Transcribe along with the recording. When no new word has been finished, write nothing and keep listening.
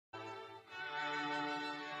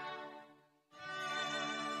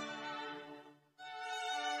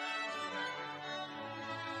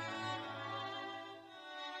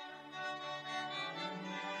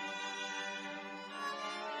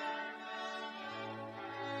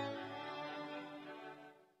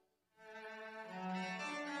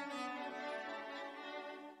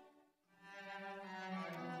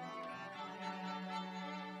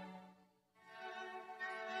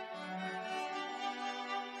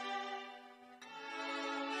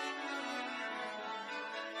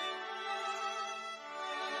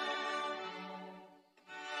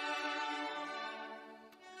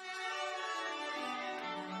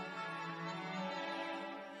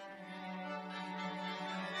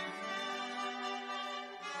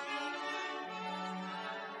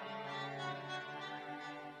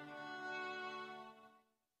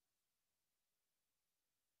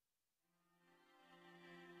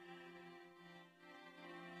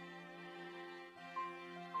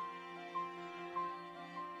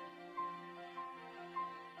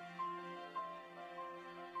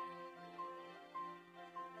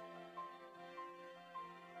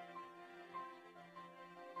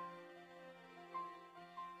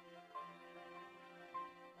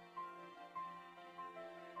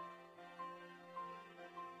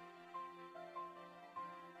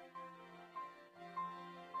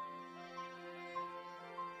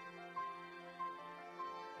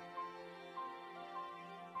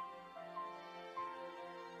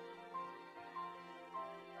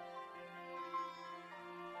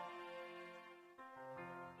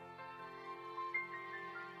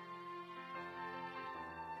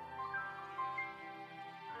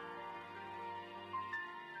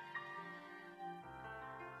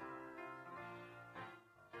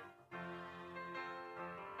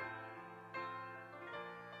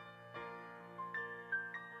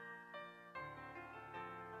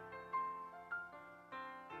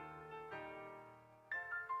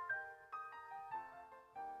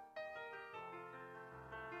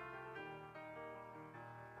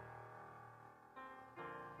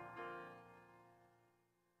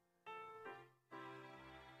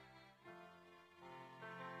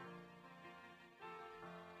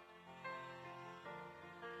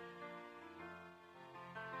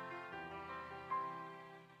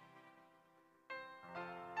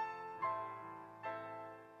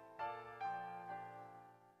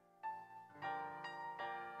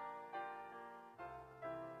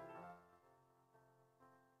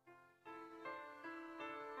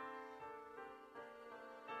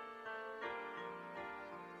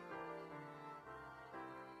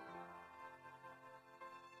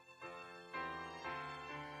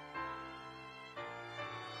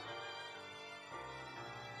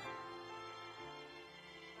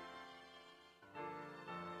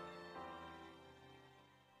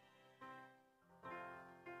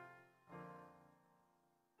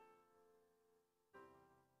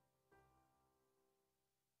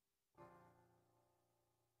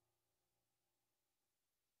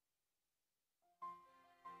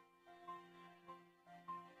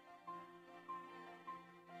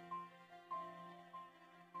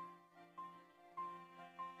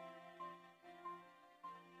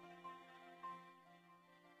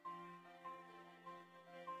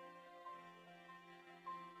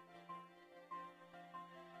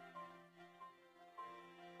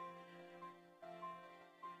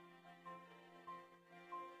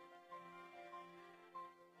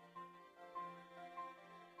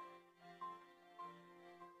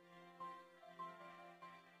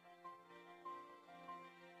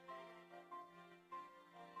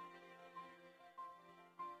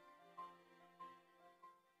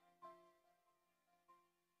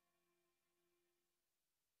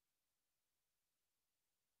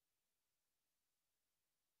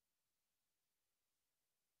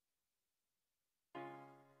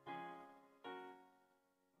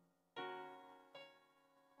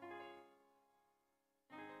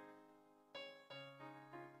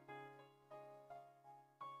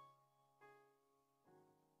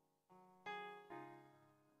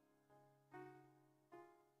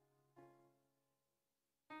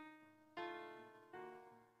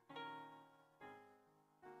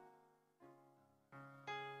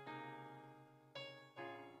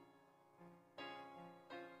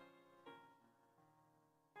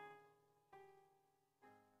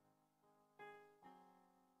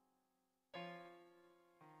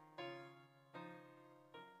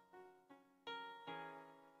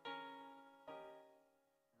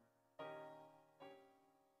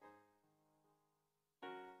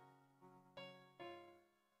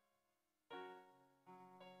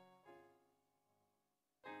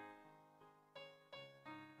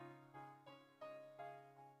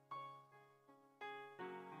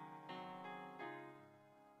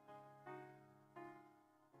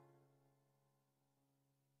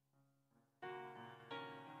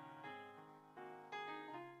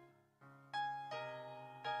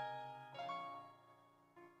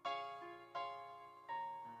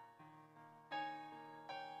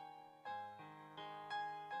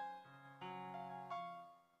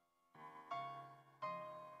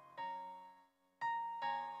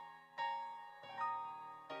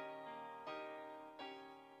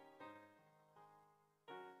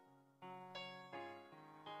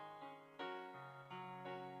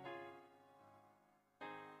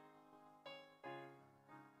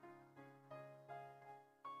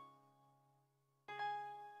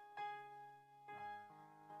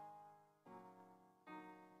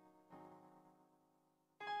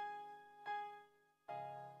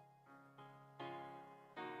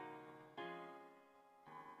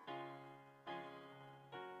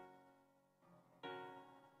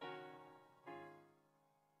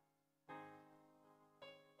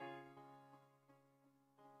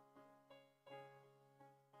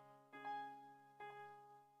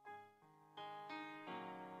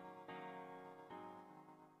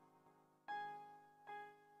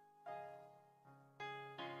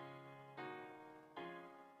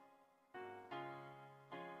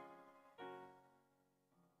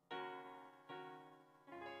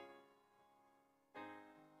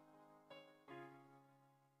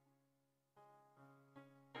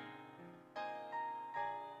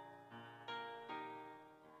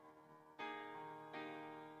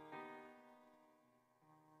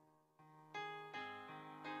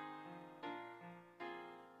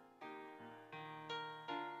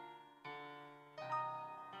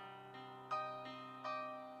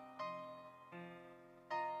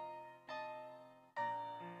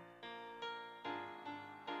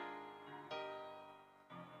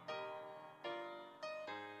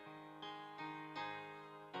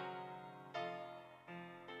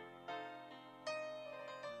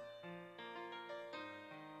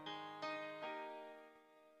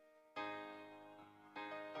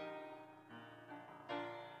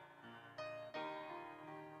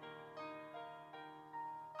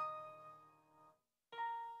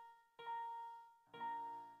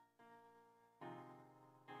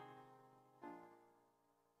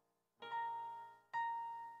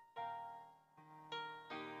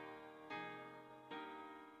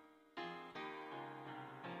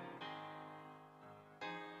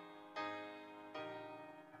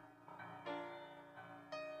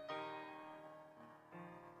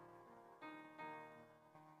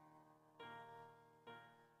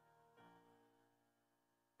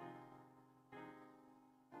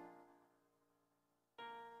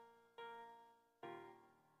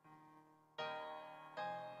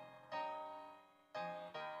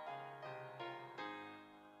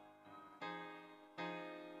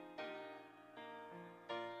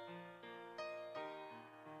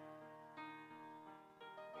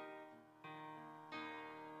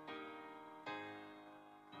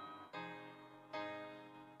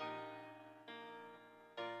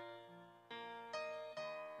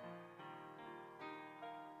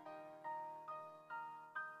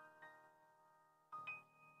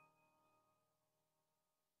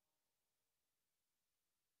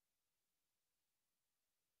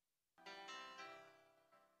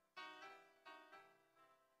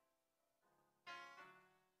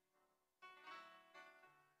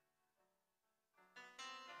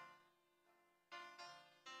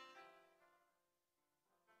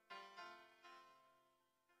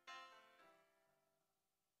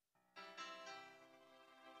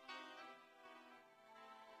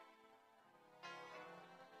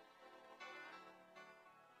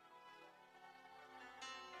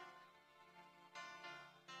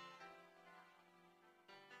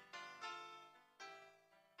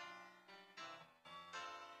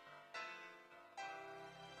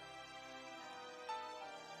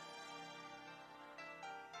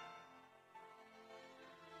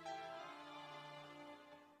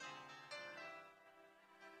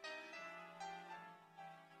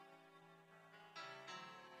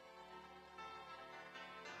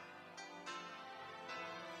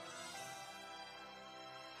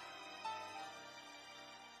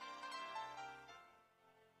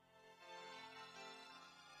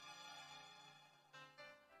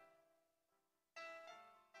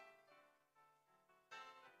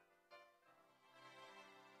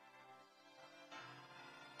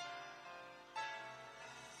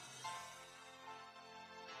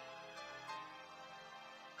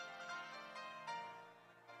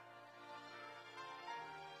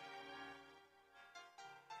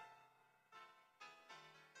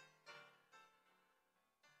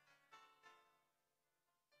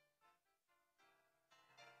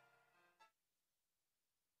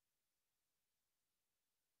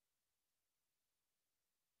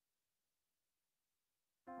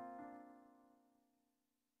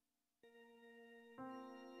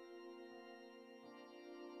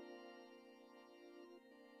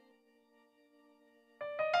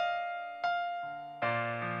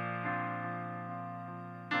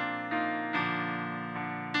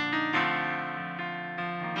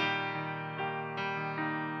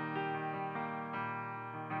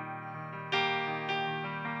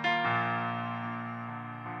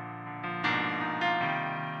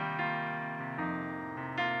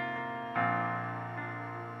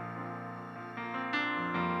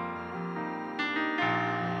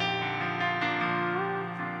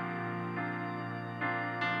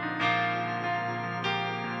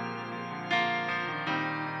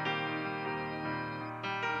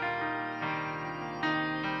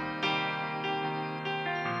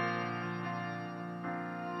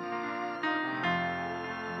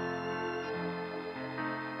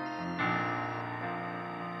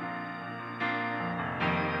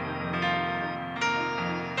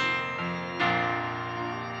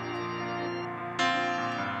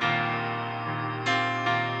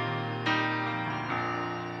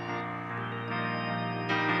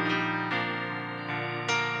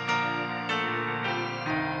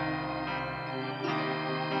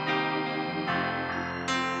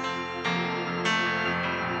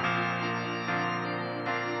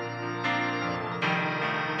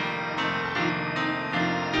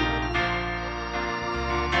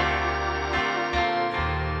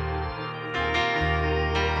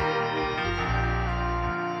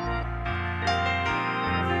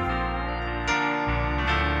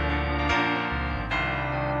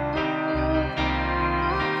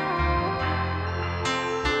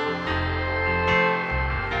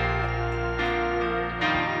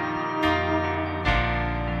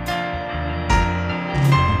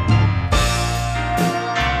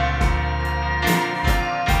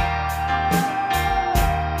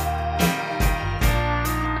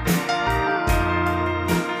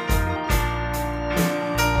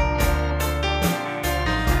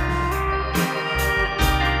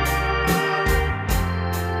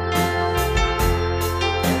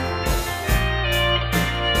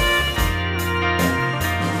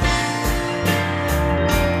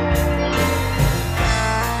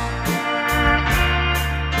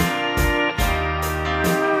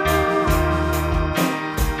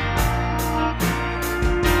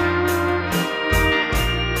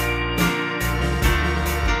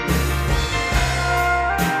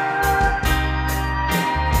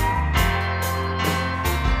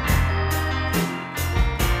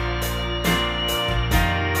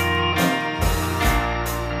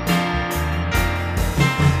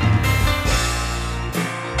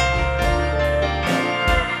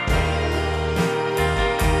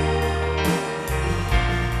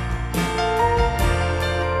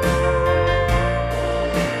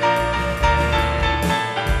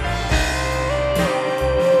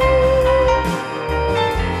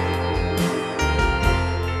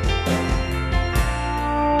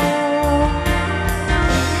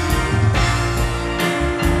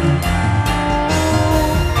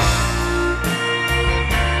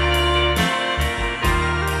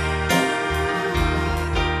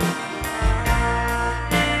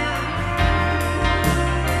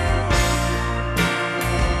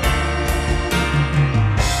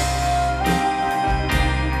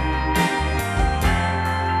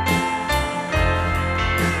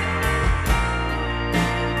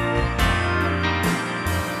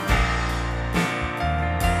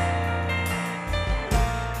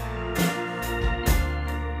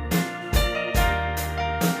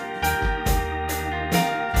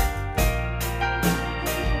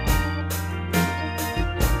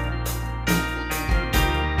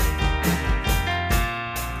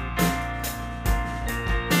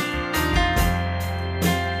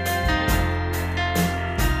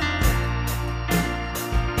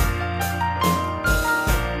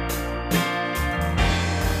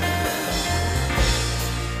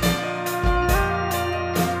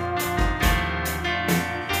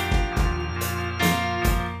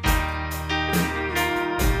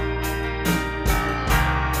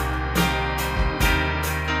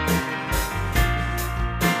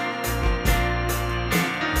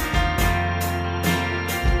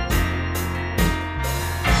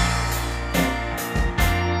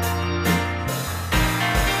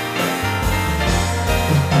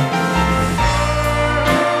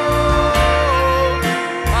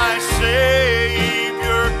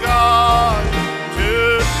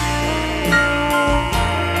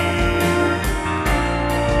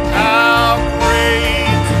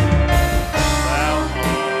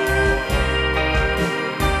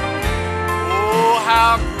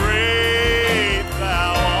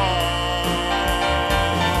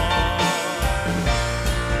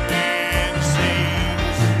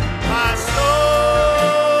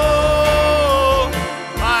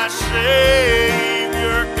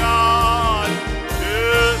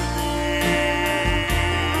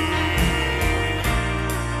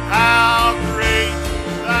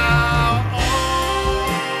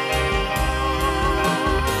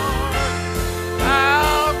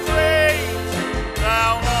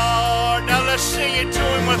Let's sing it to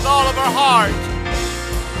him with all of our heart.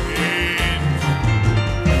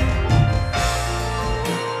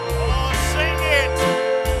 Oh, sing it.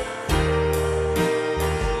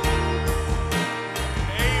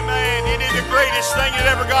 Amen. It is the greatest thing that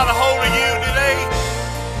ever got a hold of you today.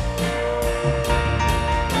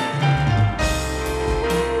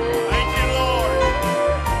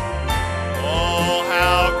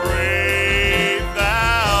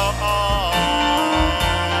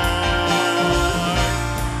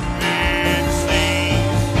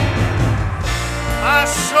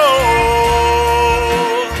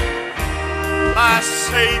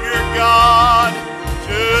 Savior God,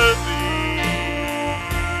 to thee.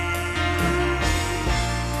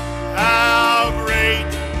 How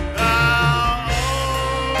great thou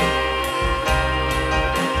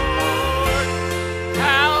art.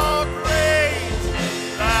 How great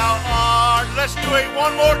thou art. Let's do it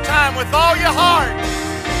one more time with all your heart.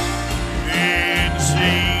 Then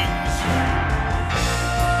sings.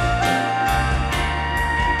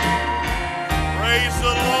 Praise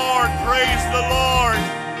the Lord, praise the Lord.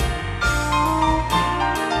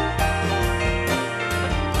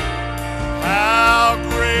 How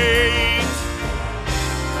great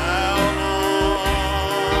thou art.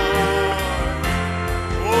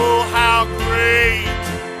 Oh, how great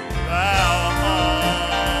thou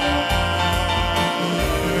art.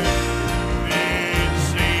 Then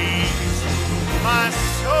sings my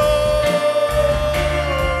soul,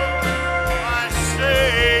 my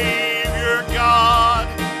Savior God,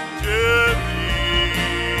 to thee.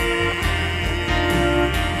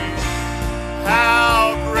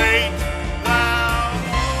 How great thou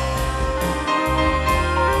art.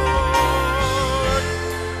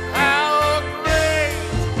 How great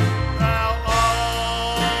thou art.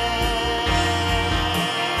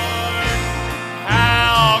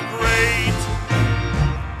 How great.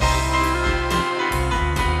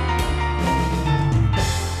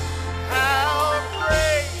 How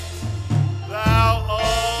great thou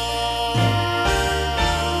art.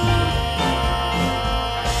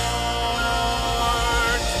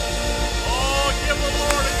 Oh, give the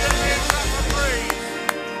Lord a good hand clap of praise.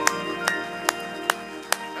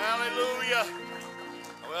 Hallelujah.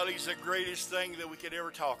 Well, he's the greatest thing that we could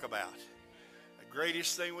ever talk about. The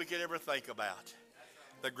greatest thing we could ever think about.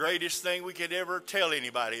 The greatest thing we could ever tell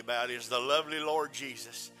anybody about is the lovely Lord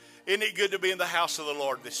Jesus. Isn't it good to be in the house of the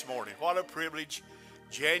Lord this morning? What a privilege.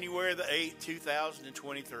 January the 8th,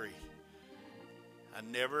 2023. I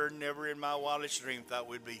never in my wildest dream thought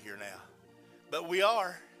we'd be here now. But we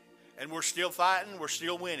are. And we're still fighting. We're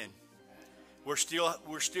still winning. We're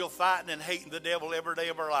still fighting and hating the devil every day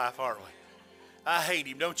of our life, aren't we? I hate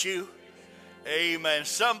him, don't you? Amen.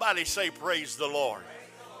 Somebody say praise the Lord.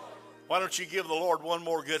 Why don't you give the Lord one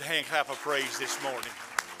more good hand clap of praise this morning?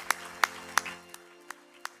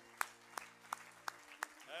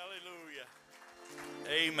 Hallelujah.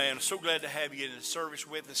 Amen. So glad to have you in the service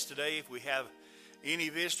with us today. If we have any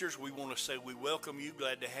visitors, we want to say we welcome you.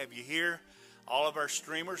 Glad to have you here. All of our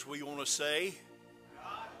streamers, we want to say,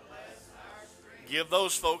 God bless our streamers. Give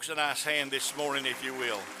those folks a nice hand this morning, if you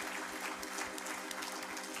will.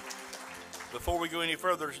 Before we go any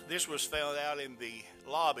further, this was found out in the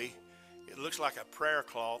lobby. It looks like a prayer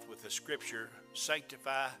cloth with the scripture,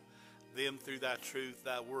 sanctify them through thy truth.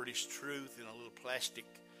 Thy word is truth, in a little plastic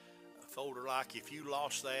folder like. If you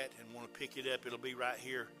lost that and want to pick it up, it'll be right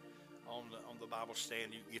here on the Bible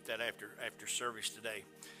stand. You can get that after service today.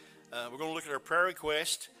 We're going to look at our prayer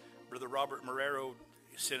request. Brother Robert Marrero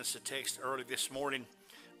sent us a text early this morning.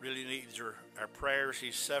 Really needs our prayers.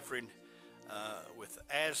 He's suffering with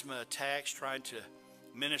asthma attacks, trying to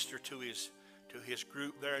minister to his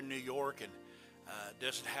group there in New York, and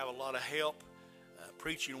doesn't have a lot of help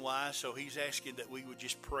preaching wise. So he's asking that we would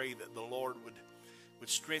just pray that the Lord would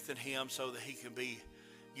strengthen him so that he can be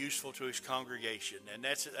useful to his congregation. And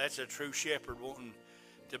that's a true shepherd wanting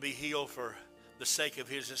to be healed for the sake of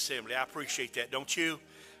his assembly. I appreciate that, don't you?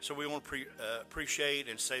 So we want to appreciate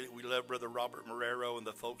and say that we love Brother Robert Marrero and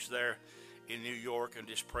the folks there in New York, and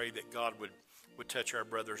just pray that God would touch our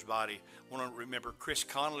brother's body. I want to remember Chris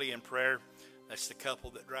Connolly in prayer. That's the couple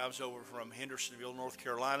that drives over from Hendersonville, North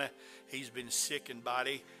Carolina. He's been sick in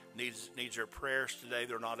body, needs our prayers today.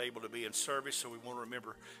 They're not able to be in service, so we want to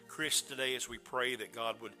remember Chris today as we pray that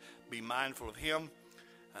God would be mindful of him.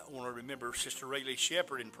 I want to remember Sister Rayleigh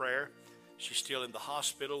Shepherd in prayer. She's still in the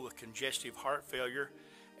hospital with congestive heart failure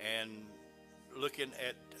and looking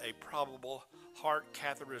at a probable heart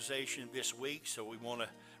catheterization this week. So we want to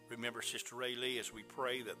remember Sister Rayleigh as we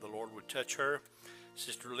pray that the Lord would touch her.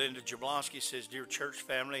 Sister Linda Jablonski says, Dear church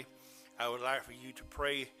family, I would like for you to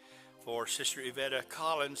pray for Sister Yvetta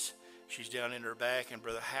Collins. She's down in her back, and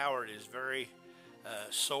Brother Howard is very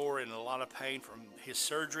sore and in a lot of pain from his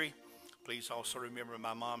surgery. Please also remember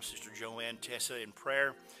my mom, Sister Joanne Tessa, in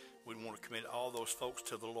prayer. We want to commit all those folks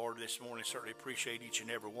to the Lord this morning. Certainly appreciate each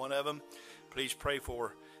and every one of them. Please pray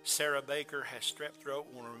for Sarah Baker, has strep throat.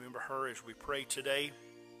 We want to remember her as we pray today.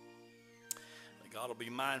 God will be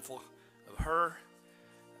mindful of her.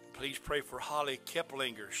 Please pray for Holly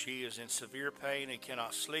Keplinger. She is in severe pain and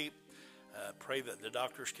cannot sleep. Pray that the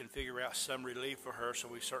doctors can figure out some relief for her. So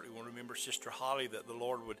we certainly want to remember Sister Holly, that the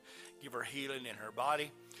Lord would give her healing in her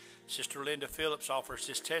body. Sister Linda Phillips offers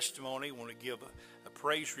this testimony. We want to give a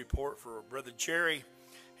praise report for Brother Jerry.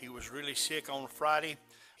 He was really sick on Friday.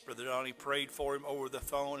 Brother Donnie prayed for him over the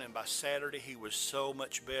phone, and by Saturday he was so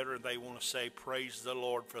much better, and they want to say praise the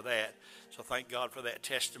Lord for that. So thank God for that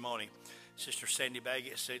testimony. Sister Sandy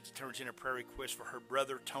Baggett turns in a prayer request for her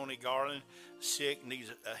brother Tony Garland, sick, needs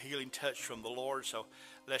a healing touch from the Lord. So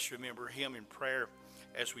let's remember him in prayer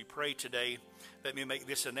as we pray today. Let me make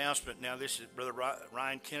this announcement. Now, this is Brother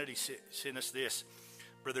Ryan Kennedy sent us this.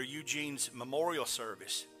 Brother Eugene's memorial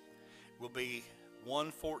service will be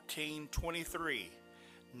 1/14/23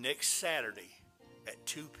 next Saturday at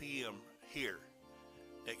 2 p.m. here.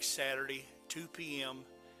 Next Saturday, 2 p.m.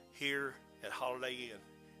 here at Holiday Inn.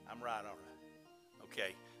 I'm right on it.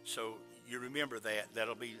 Okay, so you remember that.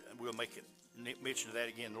 We'll make it mention of that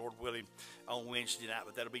again, Lord willing, on Wednesday night.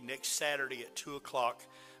 But that'll be next Saturday at 2 o'clock,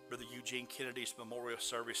 Brother Eugene Kennedy's memorial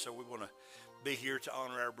service. So we want to be here to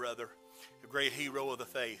honor our brother, a great hero of the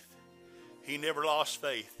faith. He never lost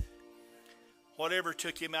faith. Whatever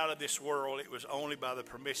took him out of this world, it was only by the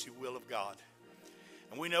permissive will of God.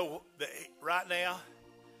 And we know that right now,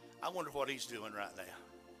 I wonder what he's doing right now.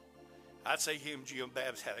 I'd say him and Jim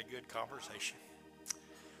Babs had a good conversation.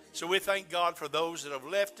 So we thank God for those that have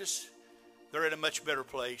left us. They're in a much better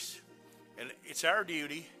place. And it's our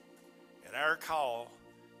duty and our call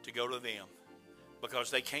to go to them,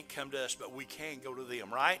 because they can't come to us, but we can go to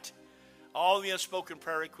them, right? All the unspoken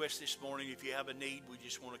prayer requests this morning, if you have a need, we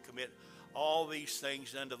just want to commit all these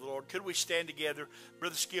things unto the Lord. Could we stand together?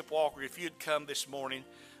 Brother Skip Walker, if you'd come this morning,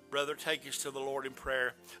 brother, take us to the Lord in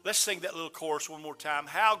prayer. Let's sing that little chorus one more time.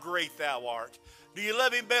 How great thou art. Do you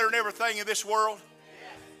love him better than everything in this world?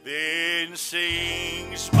 Yes. Then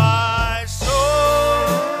sings my soul,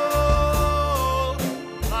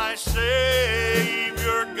 my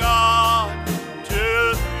Savior God,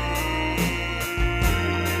 to thee.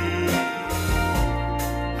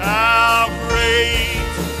 How great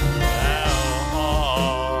thou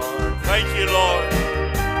art. Thank you, Lord.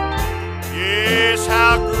 Yes,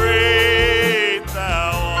 how great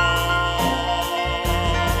thou art.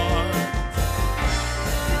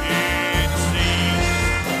 Then sings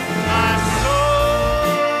my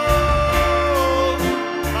soul,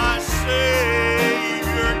 my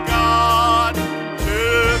Savior God, to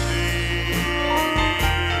thee.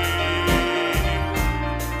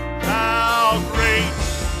 How great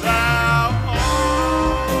thou art.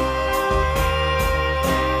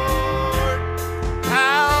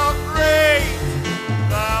 How great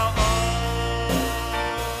thou art.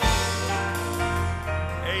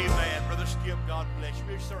 Amen. Brother Skip, God bless you.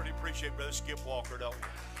 We certainly appreciate Brother Skip Walker, don't we?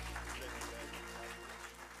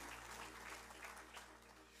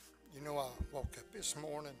 You know, I woke up this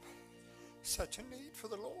morning, such a need for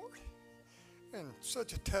the Lord, and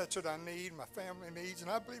such a touch that I need, my family needs, and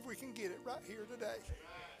I believe we can get it right here today.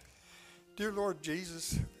 Dear Lord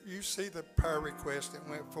Jesus, you see the prayer request that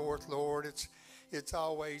went forth, Lord. It's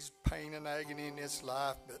always pain and agony in this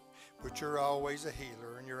life, but you're always a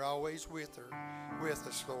healer, and you're always with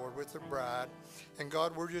us, Lord, with the bride. And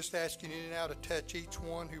God, we're just asking you now to touch each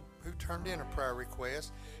one who turned in a prayer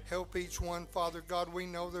request. Help each one, Father God. We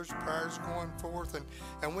know there's prayers going forth,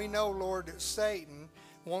 and we know, Lord, that Satan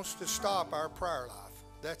wants to stop our prayer life.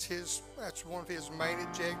 That's one of his main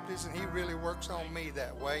objectives, and he really works on me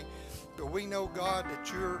that way. But we know, God,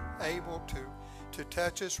 that you're able to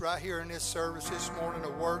touch us right here in this service this morning. A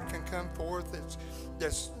word can come forth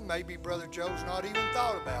that's maybe Brother Joe's not even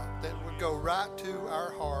thought about, that would go right to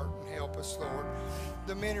our heart and help us, Lord.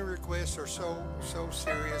 The many requests are so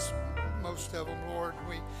serious, most of them, Lord.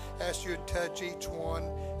 We ask you to touch each one.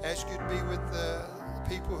 Ask you to be with the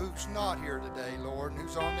people who's not here today, Lord, and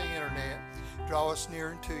who's on the internet. Draw us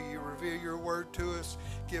near unto you. Reveal your word to us.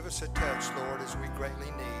 Give us a touch, Lord, as we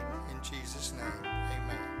greatly need. In Jesus' name,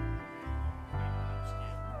 amen.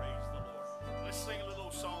 Praise the Lord. Let's sing a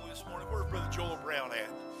little song this morning. Where's Brother Joel Brown at?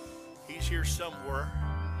 He's here somewhere.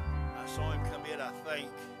 I saw him come in, I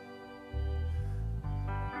think.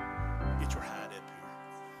 Get your hide up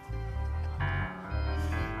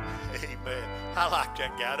here. Amen. I like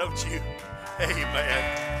that guy, don't you?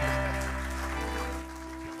 Amen.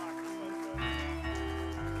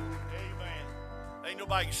 Amen. Ain't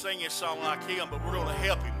nobody can sing this song like him, but we're going to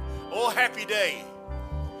help him. Oh, happy day.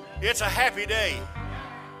 It's a happy day.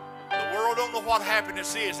 The world don't know what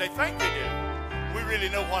happiness is. They think they do. We really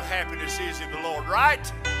know what happiness is in the Lord,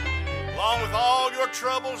 right? Along with all your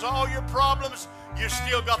troubles, all your problems, you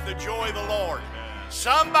still got the joy of the Lord.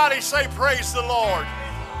 Somebody say, praise the Lord.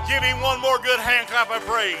 Give him one more good hand clap of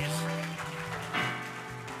praise.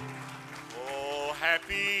 Oh,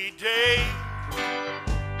 happy day.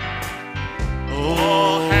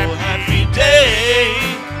 Oh, happy day.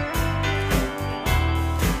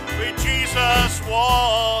 When Jesus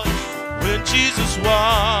was. When Jesus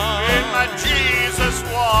was. When my Jesus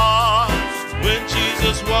was. When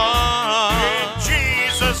Jesus was. When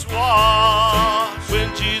Jesus was. When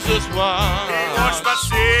Jesus was. He washed my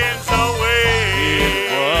sins away.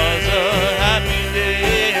 It was a happy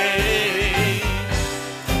day.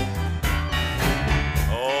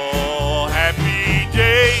 Oh, happy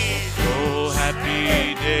day. Oh,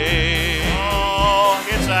 happy day. Oh,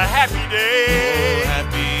 it's a happy day. Oh,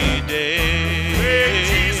 happy day. When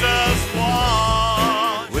Jesus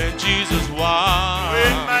was. When Jesus was.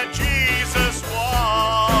 When my Jesus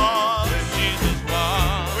was. When Jesus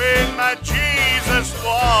was. When my Jesus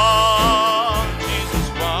was. Jesus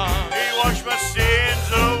was. He washed my sins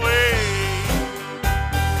away.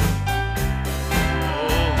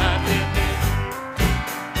 Oh, happy day.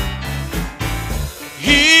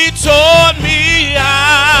 He taught me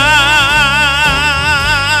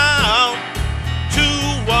how to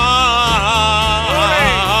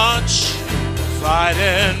watch, fight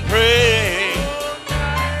and pray,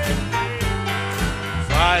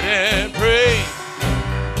 fight and pray.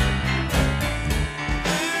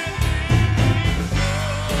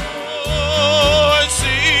 Oh,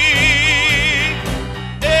 see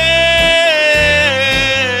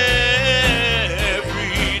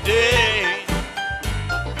every day.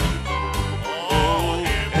 Oh,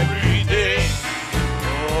 every day.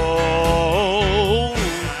 Oh,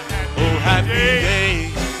 oh, happy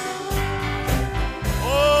day. Oh,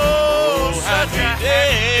 Oh, such a happy happy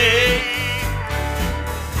day. day.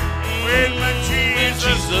 When my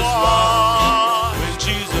Jesus was. When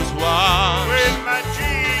Jesus was. When my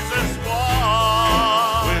Jesus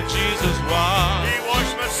was. When Jesus was. He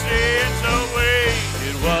washed my sins away.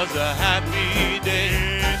 It was a happy day.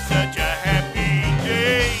 It's such a happy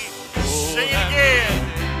day. Sing it happy again.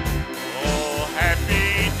 Oh, happy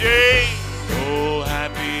day. Oh,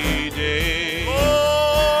 happy day.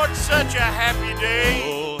 Oh, it's such a happy day.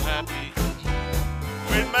 Oh, happy.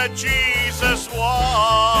 When my Jesus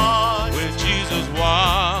was. When Jesus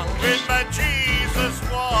was. When my Jesus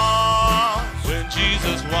was. When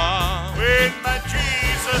Jesus was. When my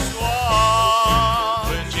Jesus was.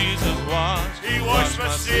 When Jesus was. He washed my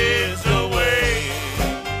sins away.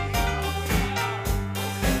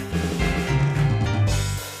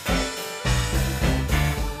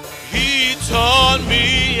 He taught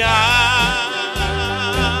me how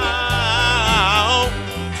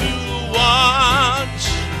to watch,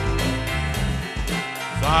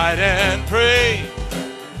 fight and pray,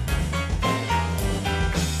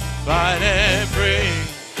 fight and pray,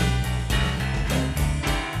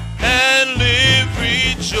 and live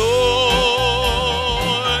rejoicing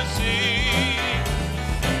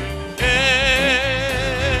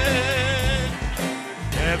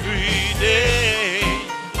every day,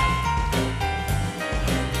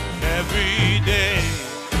 every day.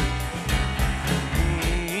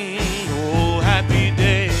 Oh, happy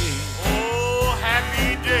day. Oh,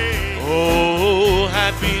 happy day. Oh,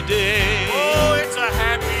 happy day. Oh, it's a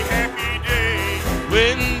happy, happy day.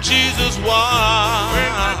 When Jesus was.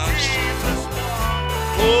 When my Jesus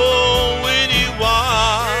was. Oh, when he When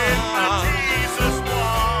was. my Jesus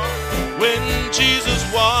was. When Jesus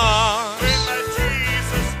was. When my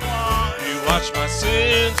Jesus was. He washed my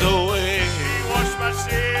sins away. He washed my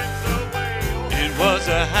sins away. It was a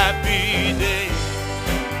happy day.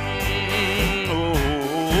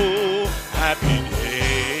 Oh, happy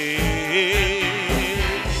day.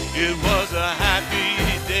 It was a happy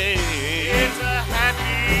day. It's a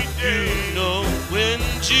happy day. You know when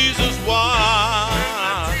Jesus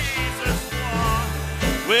was. Jesus was.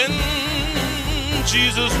 When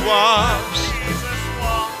Jesus was. Jesus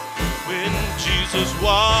was. When Jesus was.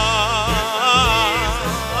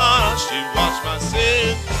 He washed my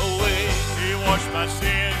sins away. He washed my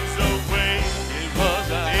sins away. It was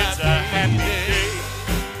It's a happy day.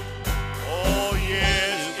 Oh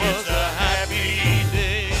yes, It was it's a happy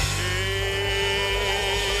day.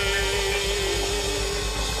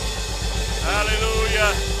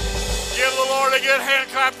 Hallelujah.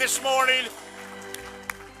 this morning.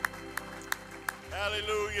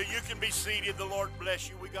 Hallelujah. You can be seated. The Lord bless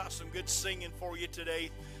you. We got some good singing for you today.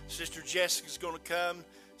 Sister Jessica's going to come.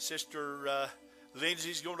 Sister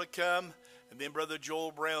Lindsay's going to come. And then Brother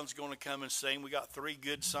Joel Brown's going to come and sing. We got 3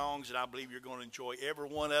 good songs, and I believe you're going to enjoy every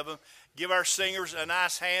one of them. Give our singers a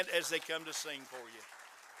nice hand as they come to sing for you.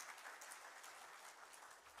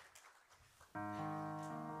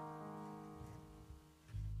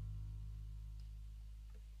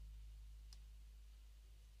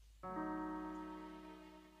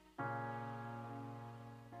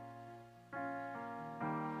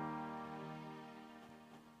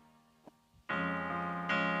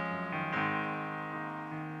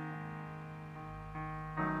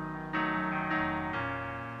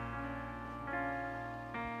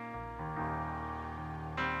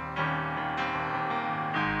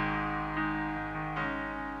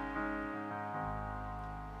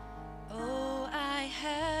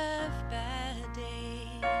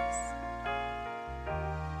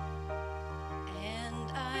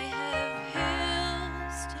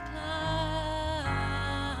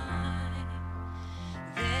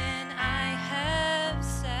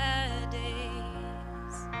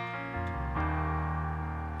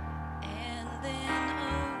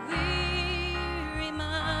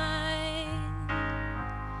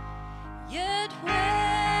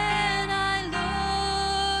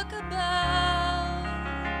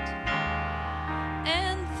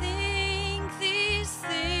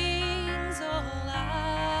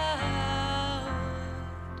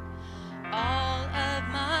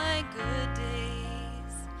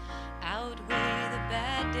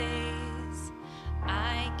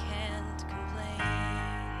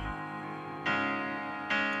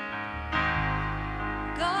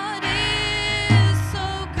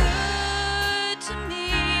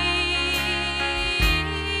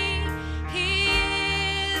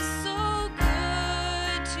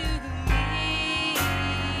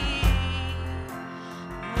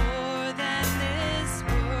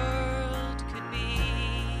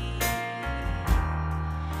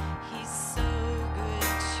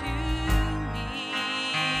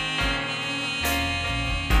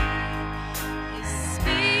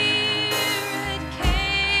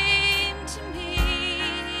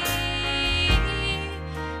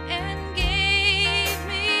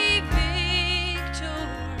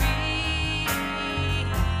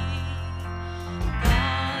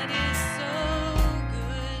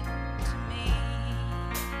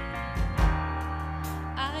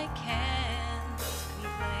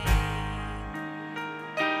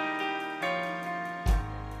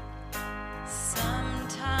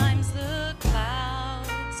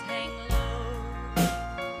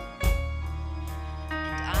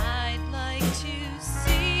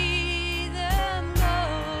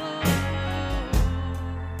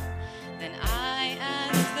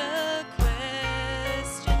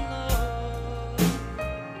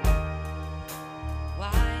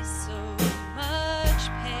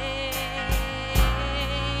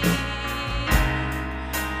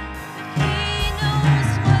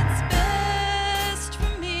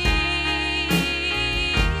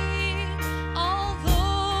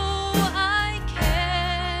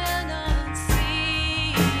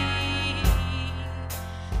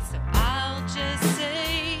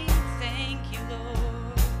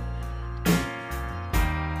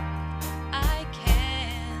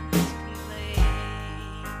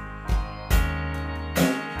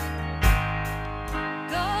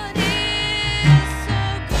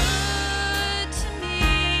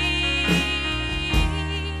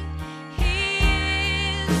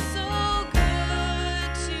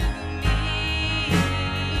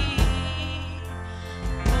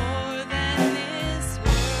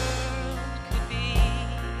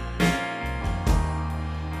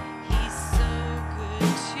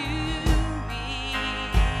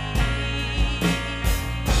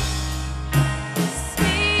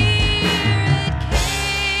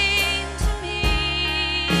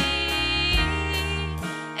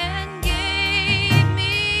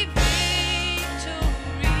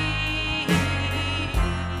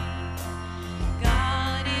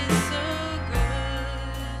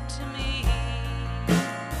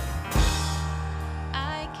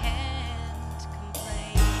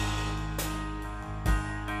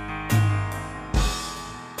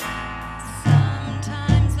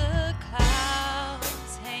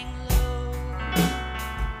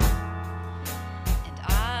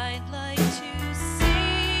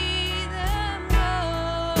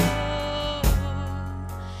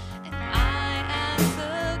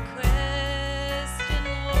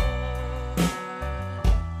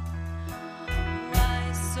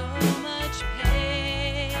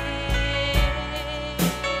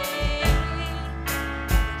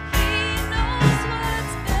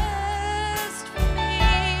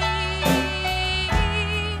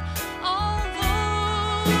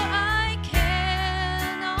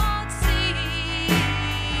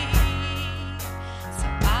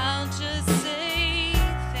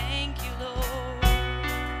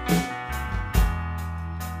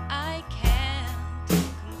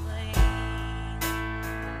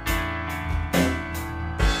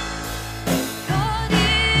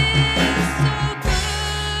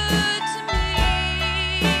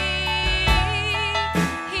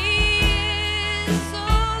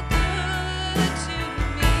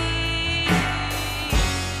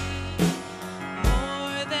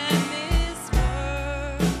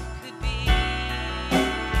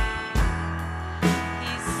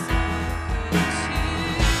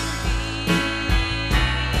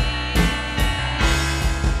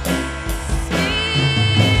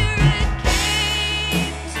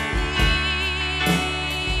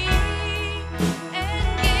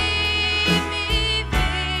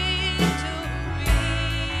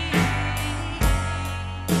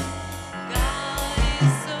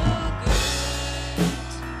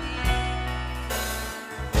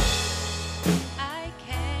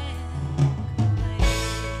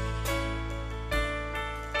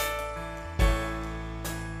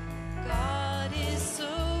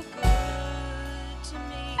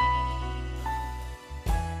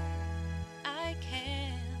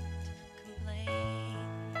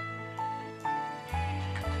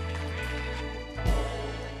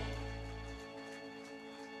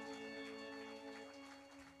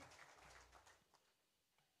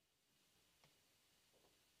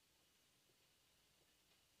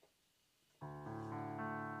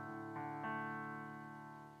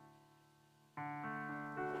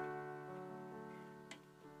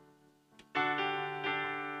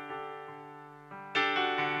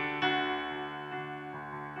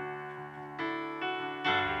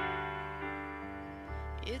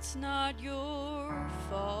 it's not your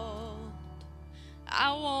fault.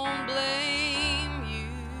 I won't blame you,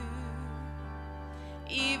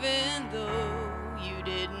 even though you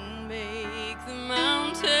didn't make the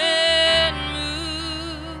mountain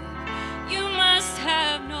move. You must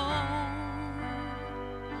have known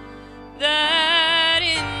that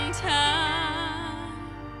in time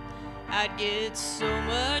I'd get so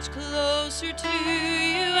much closer to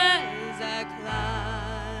you as I climb,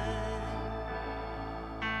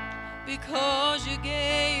 because you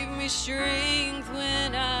gave me strength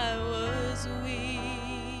when I was weak,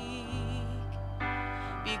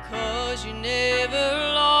 because you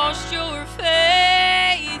never lost your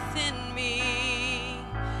faith in me.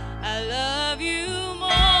 I love you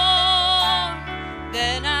more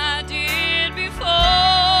than I did before,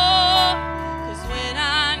 'cause when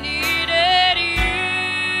I needed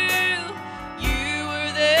you, you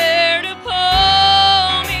were there to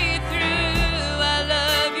pull me through. I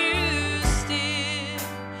love you still,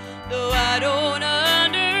 though I don't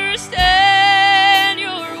understand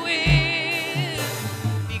your will,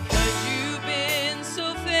 because you've been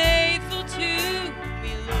so faithful to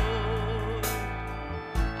me, Lord.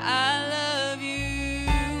 I love you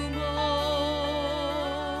more.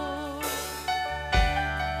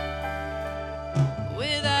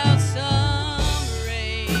 Without some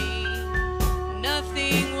rain,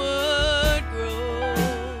 nothing would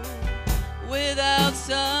grow. Without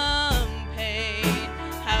some pain,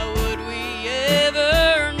 how would we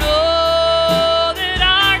ever know that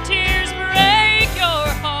our tears break your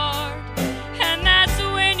heart? And that's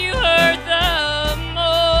when you hurt the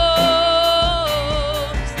most.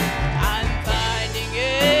 I'm finding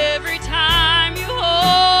every time you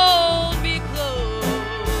hold me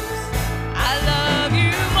close, I love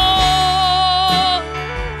you more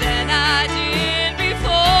than I did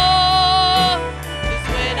before. 'Cause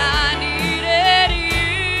when I needed you,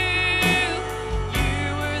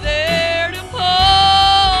 you were there to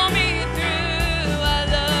pull me through. I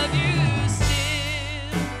love you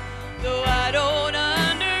still, though I don't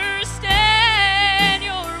understand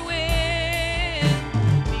your will,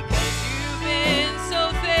 because you've been so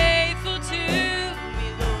faithful to me,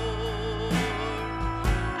 Lord.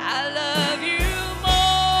 I love you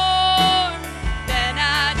more than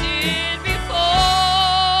I did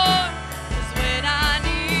before, 'cause when I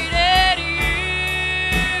needed you,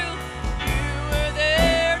 you were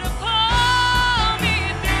there to pull me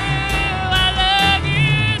through. I love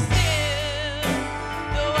you still,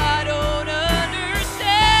 though I don't understand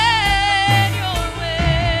your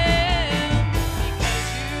will, because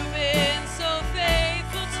you've been so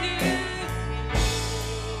faithful to me,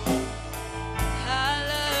 Lord. I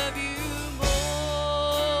love you more,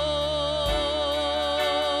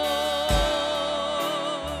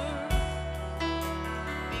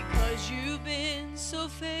 because you've been so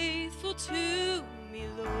faithful to me,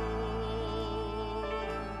 Lord.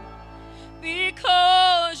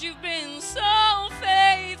 Because you've been so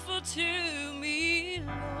faithful to me,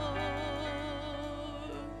 Lord.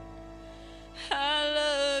 I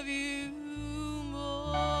love you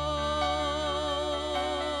more.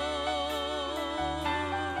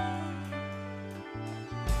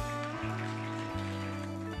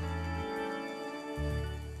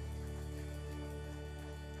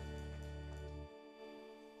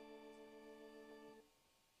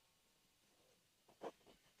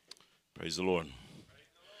 Praise the Lord.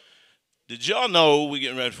 Did y'all know we're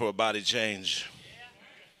getting ready for a body change?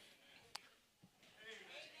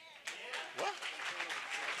 What?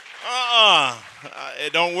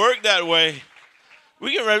 It don't work that way.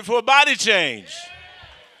 We're getting ready for a body change.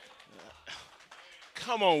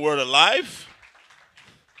 Come on, Word of Life.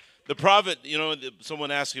 The prophet,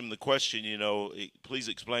 someone asked him the question, please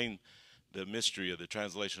explain the mystery of the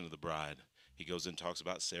translation of the bride. He goes and talks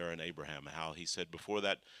about Sarah and Abraham, how he said before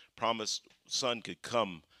that promised son could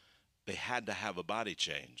come, they had to have a body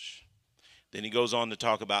change. Then he goes on to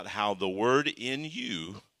talk about how the word in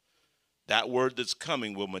you, that word that's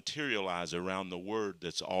coming, will materialize around the word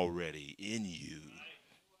that's already in you.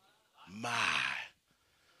 My.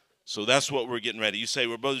 So that's what we're getting ready. You say,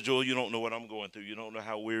 well, Brother Joel, you don't know what I'm going through. You don't know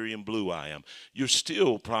how weary and blue I am. You're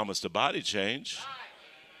still promised a body change.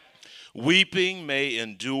 Weeping may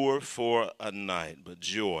endure for a night, but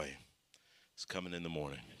joy is coming in the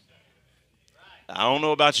morning. I don't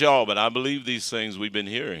know about y'all, but I believe these things we've been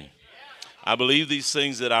hearing. I believe these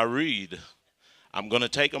things that I read. I'm going to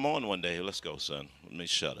take them on one day. Let's go, son. Let me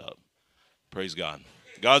shut up. Praise God.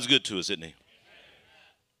 God's good to us, isn't he?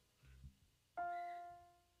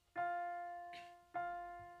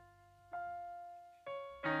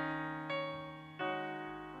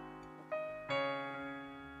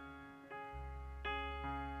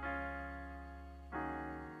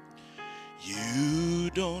 You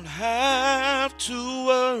don't have to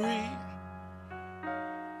worry,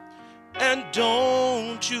 and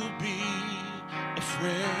don't you be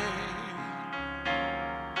afraid.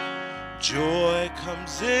 Joy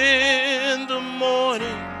comes in the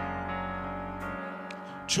morning.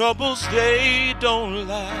 Troubles, they don't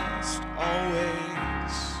last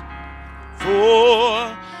always.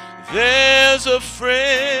 For there's a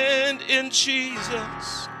friend in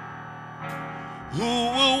Jesus who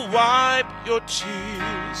will wipe your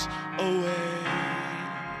tears away.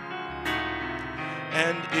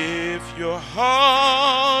 And if your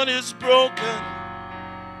heart is broken,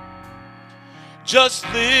 just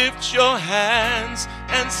lift your hands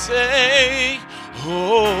and say,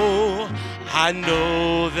 oh, I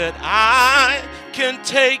know that I can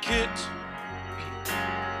take it.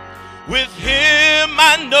 With him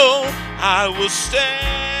I know I will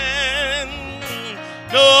stand.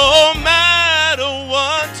 No matter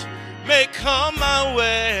what may come my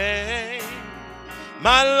way,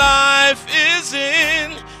 my life is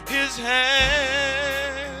in his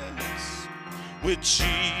hands. With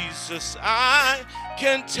Jesus I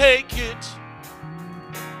can take it.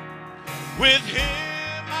 With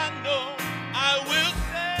him I know I will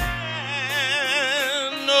stand.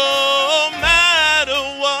 No matter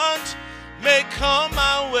what may come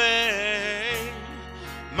my way,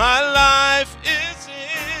 my life is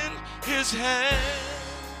in his hands.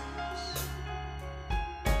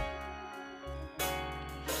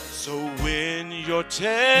 So when your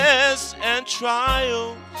tests and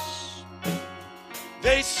trials,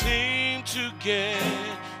 they seem to get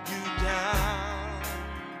you down,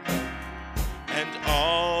 and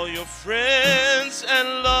all your friends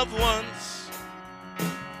and loved ones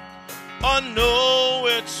are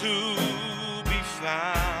nowhere to be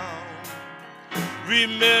found,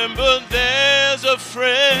 remember there's a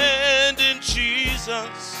friend in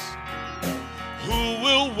Jesus who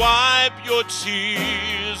will wipe your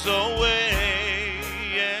tears away.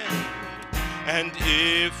 And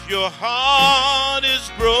if your heart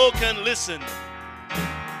is broken, listen,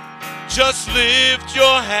 just lift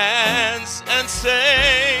your hands and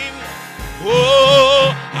say,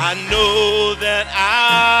 oh, I know that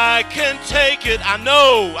I can take it. I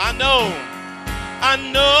know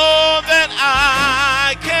that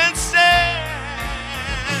I can stand.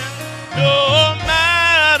 No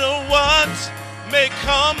matter what may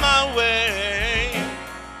come my way,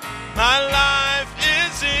 my life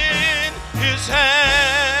is in his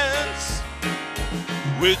hands.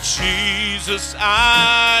 With Jesus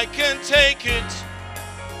I can take it.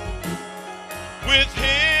 With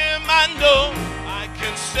him I know I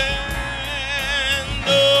can stand.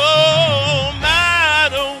 No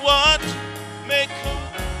matter what may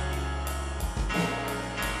come,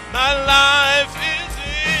 my life is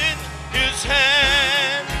in his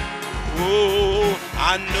hand. Oh,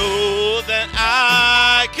 I know that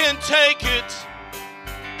I can take it.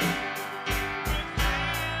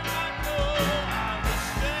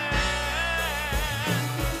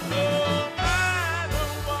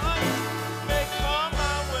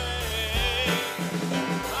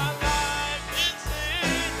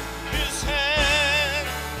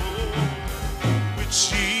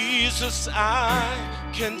 Jesus, I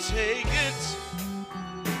can take it.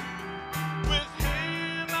 With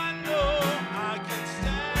him I know I can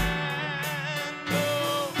stand.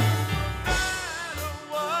 No matter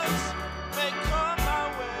what may come my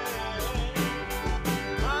way,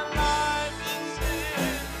 my life is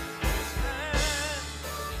in his hand.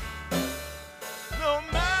 No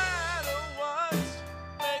matter what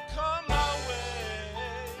may come my way,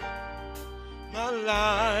 my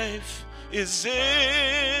life is in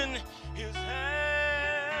his hand.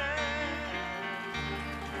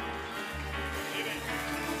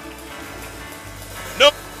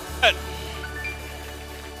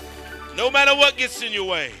 No matter what gets in your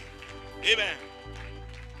way. Amen.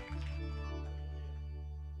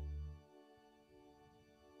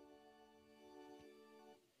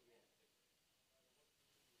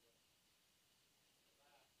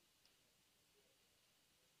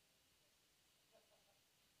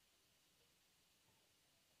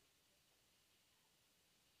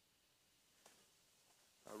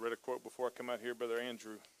 I read a quote before I come out here. Brother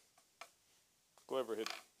Andrew Glover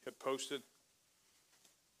had posted.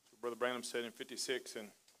 Brother Branham said in 56,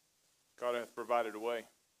 and God hath provided a way.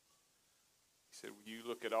 He said, when you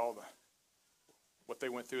look at what they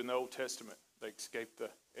went through in the Old Testament, they escaped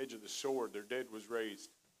the edge of the sword. Their dead was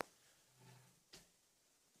raised. He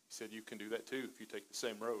said, you can do that too if you take the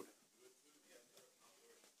same road.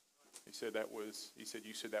 He said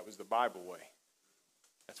you said that was the Bible way.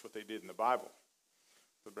 That's what they did in the Bible.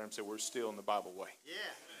 But Branham said, we're still in the Bible way. Yeah.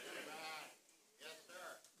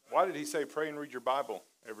 Why did he say pray and read your Bible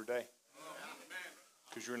every day?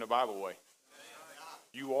 Because you're in the Bible way.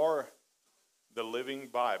 You are the living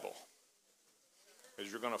Bible,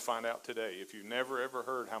 as you're going to find out today. If you've never ever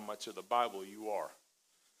heard how much of the Bible you are,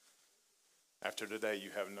 after today you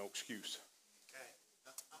have no excuse.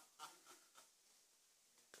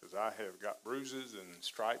 Because I have got bruises and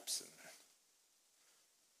stripes, and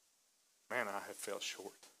man, I have fell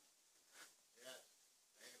short.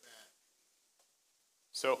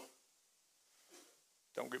 So,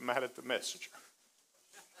 don't get mad at the messenger.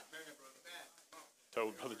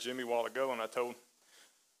 Told Brother Jimmy a while ago, and I told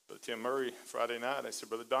Brother Tim Murray Friday night, I said,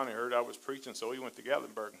 Brother Donnie heard I was preaching, so he went to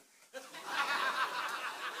Gatlinburg.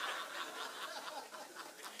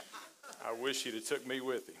 I wish he'd have took me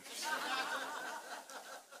with him.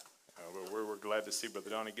 But we're glad to see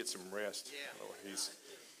Brother Donnie get some rest. Lord,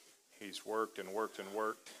 he's worked and worked and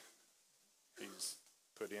worked. He's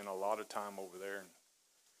put in a lot of time over there.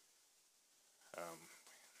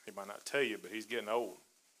 He might not tell you, but he's getting old.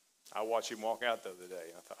 I watched him walk out the other day,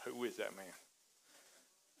 and I thought, who is that man?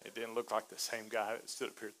 It didn't look like the same guy that stood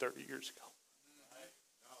up here 30 years ago.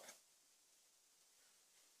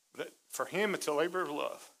 But for him, it's a labor of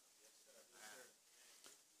love.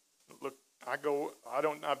 Look, I've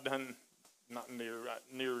done not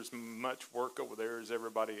near as much work over there as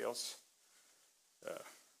everybody else.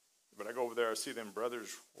 But I go over there, I see them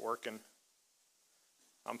brothers working.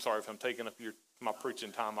 I'm sorry if I'm taking up my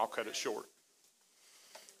preaching time. I'll cut it short.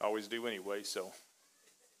 I always do anyway, so.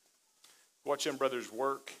 Watch them brothers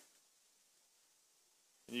work.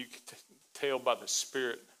 And you can tell by the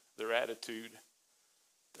spirit, their attitude,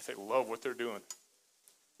 that they love what they're doing.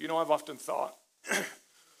 You know, I've often thought,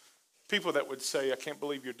 people that would say, I can't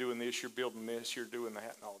believe you're doing this, you're building this, you're doing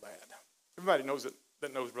that, and all that. Everybody knows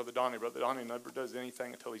that knows Brother Donnie. Brother Donnie never does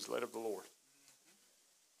anything until he's led of the Lord.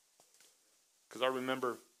 Because I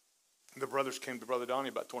remember the brothers came to Brother Donnie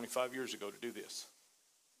about 25 years ago to do this,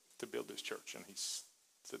 to build this church. And he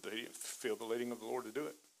said that he didn't feel the leading of the Lord to do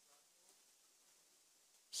it.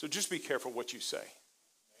 So just be careful what you say.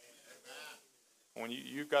 When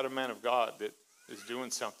you've got a man of God that is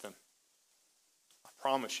doing something, I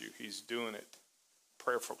promise you, he's doing it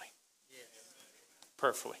prayerfully.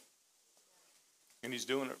 Prayerfully. And he's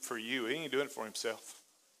doing it for you. He ain't doing it for himself.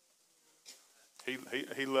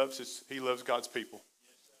 He loves God's people.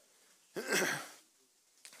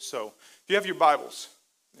 So, if you have your Bibles,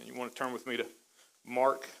 and you want to turn with me to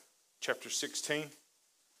Mark chapter 16.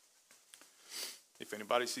 If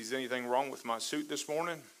anybody sees anything wrong with my suit this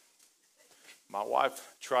morning, my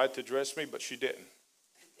wife tried to dress me, but she didn't.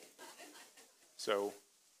 So,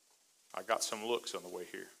 I got some looks on the way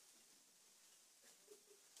here.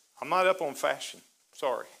 I'm not up on fashion.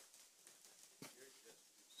 Sorry.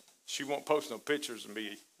 She won't post no pictures of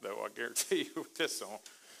me, though, I guarantee you, with this on.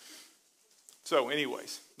 So,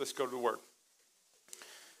 anyways, let's go to the Word.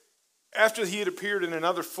 After he had appeared in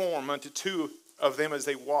another form unto two of them as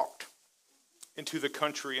they walked into the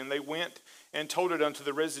country, and they went and told it unto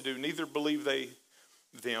the residue, neither believed they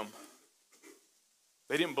them.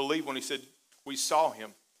 They didn't believe when he said, we saw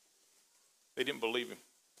him. They didn't believe him.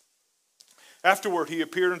 Afterward, he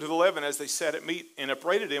appeared unto the 11 as they sat at meat, and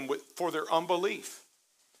upbraided them for their unbelief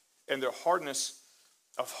and their hardness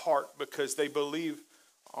of heart, because they believed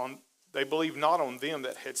not on them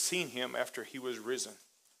that had seen him after he was risen.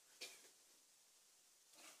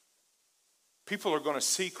 People are going to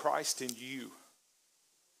see Christ in you.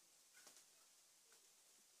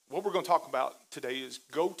 What we're going to talk about today is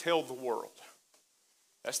Go Tell the World.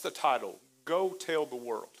 That's the title. Go Tell the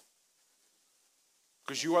World.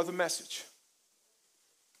 Because you are the message.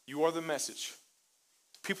 You are the message.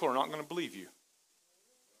 People are not going to believe you.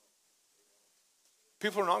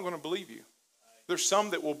 People are not going to believe you. There's some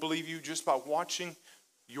that will believe you just by watching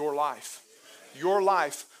your life. Your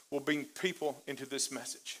life will bring people into this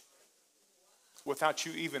message without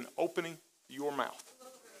you even opening your mouth.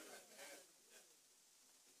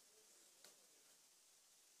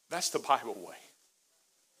 That's the Bible way.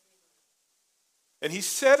 And he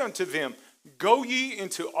said unto them, Go ye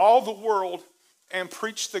into all the world and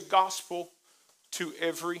preach the gospel to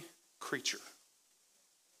every creature.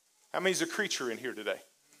 How many's a creature in here today?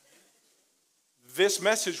 This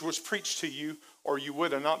message was preached to you, or you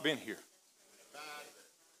would have not been here.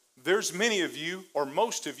 There's many of you, or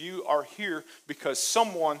most of you, are here because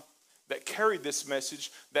someone that carried this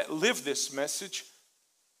message, that lived this message,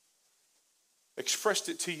 expressed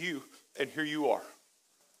it to you, and here you are.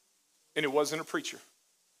 And it wasn't a preacher.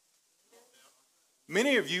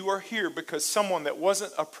 Many of you are here because someone that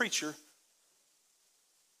wasn't a preacher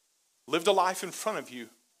lived a life in front of you.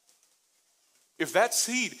 If that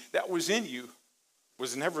seed that was in you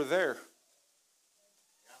was never there.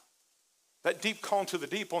 That deep call to the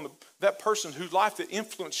deep on that person whose life that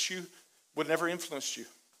influenced you would never influence you.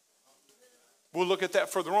 We'll look at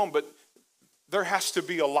that further on, but there has to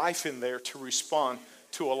be a life in there to respond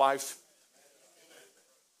to a life.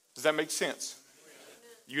 Does that make sense?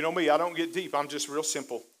 You know me, I don't get deep. I'm just real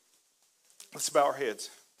simple. Let's bow our heads.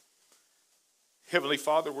 Heavenly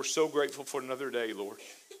Father, we're so grateful for another day, Lord.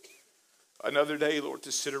 Another day, Lord,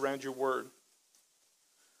 to sit around your word.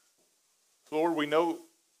 Lord, we know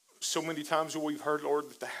so many times when we've heard, Lord,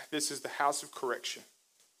 that this is the house of correction.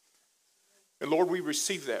 And Lord, we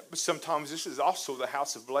receive that. But sometimes this is also the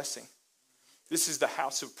house of blessing. This is the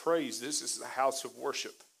house of praise. This is the house of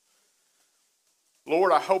worship.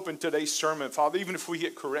 Lord, I hope in today's sermon, Father, even if we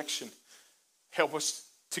get correction, help us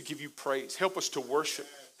to give you praise. Help us to worship.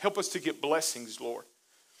 Help us to get blessings, Lord.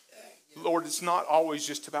 Lord, it's not always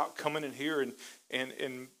just about coming in here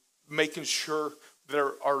and making sure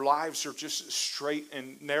that our lives are just straight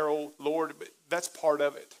and narrow, Lord. But that's part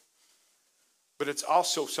of it. But it's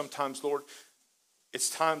also sometimes, Lord, it's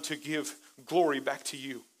time to give glory back to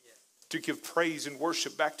you. To give praise and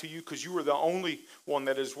worship back to you because you are the only one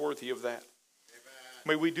that is worthy of that.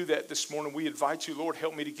 May we do that this morning. We invite you, Lord,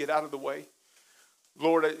 help me to get out of the way.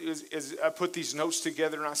 Lord, as I put these notes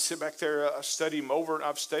together and I sit back there, I study them over and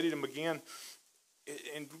I've studied them again.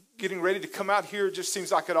 And getting ready to come out here, it just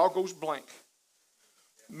seems like it all goes blank.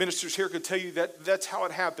 Ministers here could tell you that that's how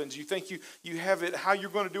it happens. You think you have it, how you're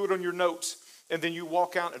going to do it on your notes, and then you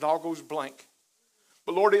walk out and it all goes blank.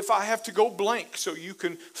 But Lord, if I have to go blank so you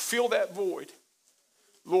can fill that void,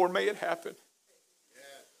 Lord, may it happen.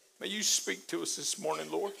 May you speak to us this morning,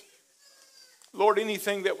 Lord. Lord,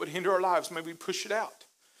 anything that would hinder our lives, may we push it out.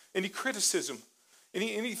 Any criticism,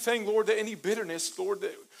 anything, Lord, any bitterness, Lord,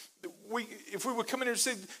 that if we would come in here and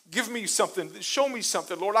say, give me something, show me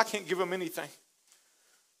something, Lord, I can't give them anything.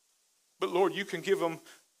 But Lord, you can give them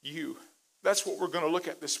you. That's what we're going to look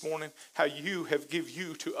at this morning, how you have give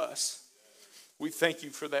you to us. We thank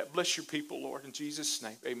you for that. Bless your people, Lord, in Jesus'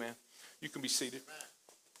 name. Amen. You can be seated.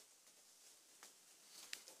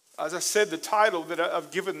 As I said, the title that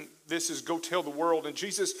I've given this is Go Tell the World. And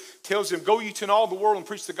Jesus tells him, go ye to all the world and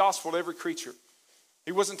preach the gospel to every creature.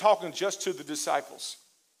 He wasn't talking just to the disciples.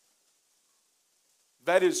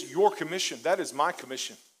 That is your commission. That is my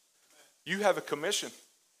commission. You have a commission.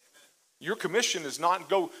 Your commission is not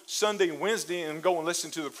go Sunday and Wednesday and go and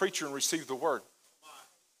listen to the preacher and receive the word.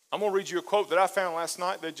 I'm going to read you a quote that I found last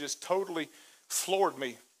night that just totally floored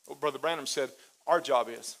me. What Brother Branham said, our job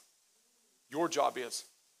is. Your job is.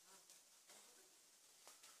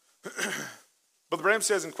 Brother Branham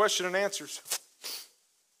says in question and answers.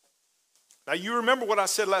 Now you remember what I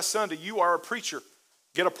said last Sunday. You are a preacher.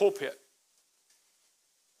 Get a pulpit.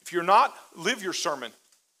 If you're not, live your sermon.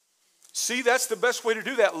 See, that's the best way to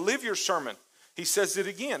do that. Live your sermon. He says it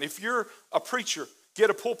again. If you're a preacher, get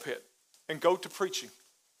a pulpit and go to preaching.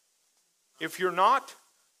 If you're not,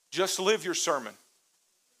 just live your sermon.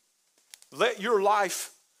 Let your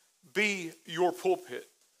life be your pulpit.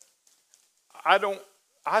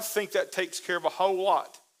 I think that takes care of a whole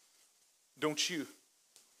lot. Don't you?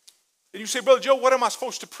 And you say, Brother Joe, what am I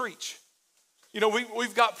supposed to preach? You know,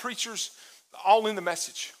 we've got preachers all in the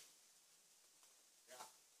message.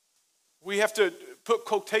 We have to put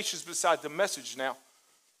quotations beside the message now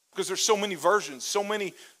because there's so many versions, so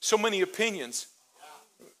many opinions,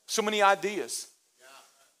 so many ideas.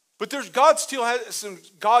 But God still has some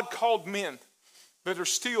God-called men that are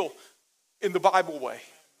still in the Bible way,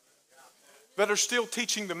 that are still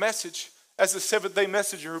teaching the message as the seventh-day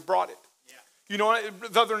messenger who brought it. You know,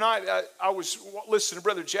 the other night I was listening to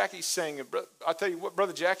Brother Jackie sing, and I tell you what,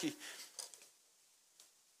 Brother Jackie,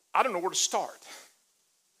 I don't know where to start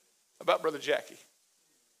about Brother Jackie.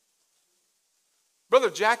 Brother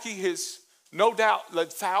Jackie has no doubt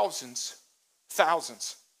led thousands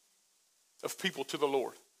of people to the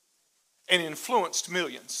Lord and influenced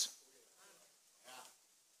millions.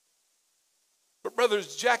 But Brother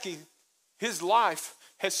Jackie, his life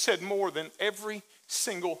has said more than every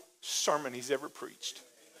single sermon he's ever preached.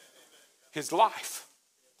 His life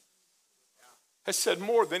has said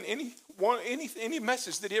more than any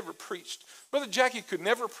message that he ever preached. Brother Jackie could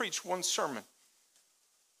never preach one sermon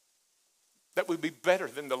that would be better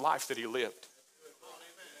than the life that he lived.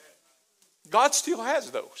 God still has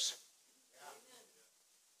those.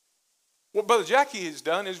 What Brother Jackie has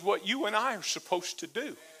done is what you and I are supposed to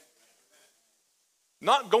do.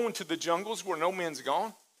 Not going to the jungles where no man's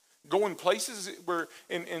gone. Going places where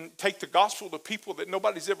and take the gospel to people that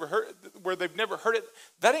nobody's ever heard, where they've never heard it.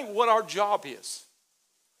 That ain't what our job is.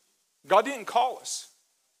 God didn't call us.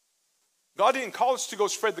 God didn't call us to go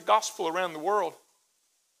spread the gospel around the world.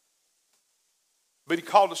 but He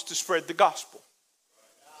called us to spread the gospel.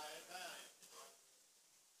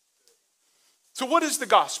 So what is the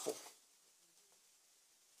gospel?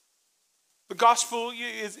 The gospel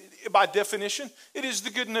is, by definition, it is the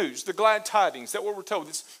good news, the glad tidings. That's what we're told.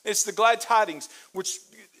 It's the glad tidings, which,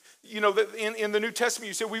 you know, in the New Testament,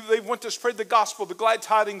 you said they want to spread the gospel, the glad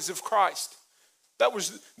tidings of Christ. That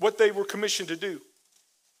was what they were commissioned to do,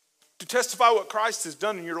 to testify what Christ has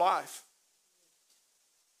done in your life.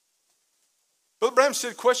 Brother Branham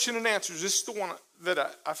said, question and answers. This is the one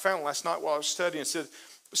that I found last night while I was studying. It said,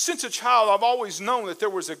 since a child, I've always known that there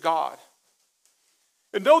was a God.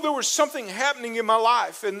 And though there was something happening in my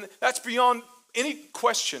life, and that's beyond any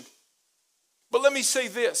question. But let me say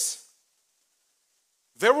this.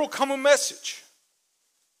 There will come a message,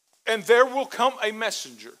 and there will come a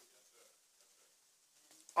messenger.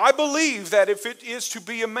 I believe that if it is to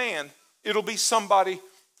be a man, it'll be somebody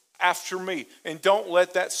after me. And don't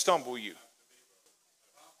let that stumble you.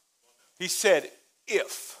 He said,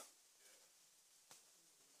 if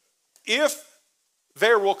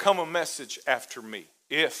there will come a message after me.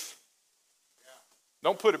 If.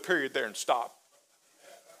 Don't put a period there and stop.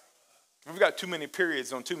 We've got too many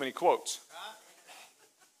periods on too many quotes.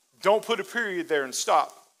 Don't put a period there and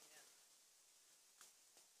stop.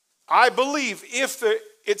 I believe if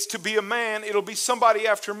it's to be a man, it'll be somebody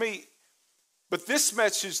after me. But this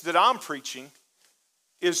message that I'm preaching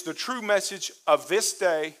is the true message of this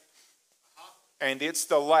day, and it's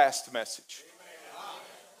the last message.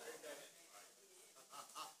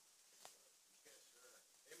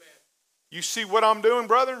 You see what I'm doing,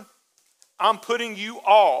 brother? I'm putting you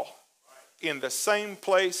all in the same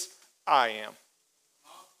place I am.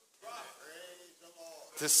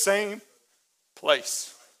 The same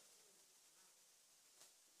place.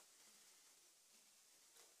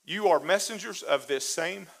 You are messengers of this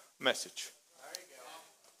same message.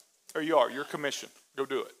 There you are. You're commissioned. Go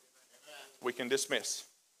do it. We can dismiss.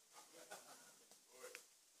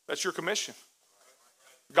 That's your commission.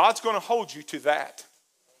 God's going to hold you to that.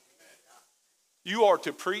 You are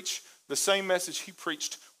to preach the same message He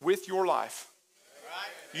preached with your life.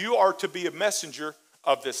 You are to be a messenger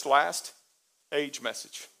of this last age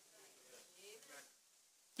message.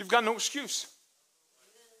 You've got no excuse.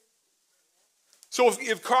 So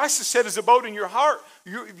if Christ has set His abode in your heart,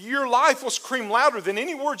 your life will scream louder than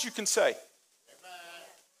any words you can say.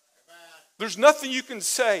 There's nothing you can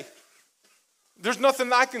say. There's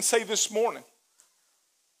nothing I can say this morning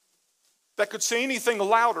that could say anything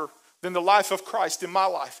louder than the life of Christ in my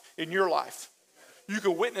life, in your life. You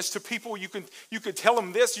can witness to people, you can tell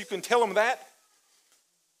them this, you can tell them that.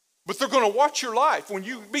 But they're going to watch your life.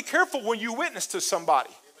 Be careful when you witness to somebody.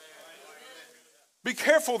 Be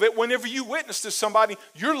careful that whenever you witness to somebody,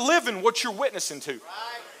 you're living what you're witnessing to.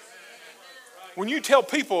 When you tell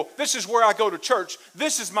people, this is where I go to church,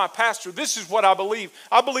 this is my pastor, this is what I believe.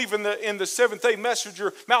 I believe in the seventh-day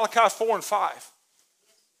messenger, Malachi 4 and 5.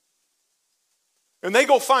 And they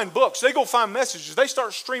go find books, they go find messages, they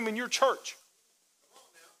start streaming your church.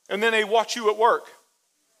 And then they watch you at work.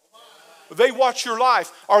 They watch your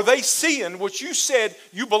life. Are they seeing what you said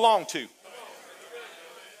you belong to?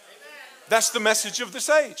 That's the message of this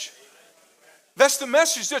age. That's the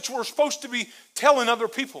message that we're supposed to be telling other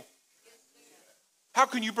people. How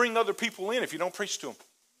can you bring other people in if you don't preach to them?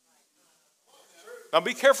 Now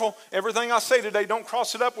be careful. Everything I say today, don't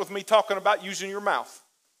cross it up with me talking about using your mouth.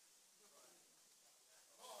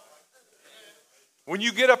 When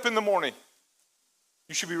you get up in the morning,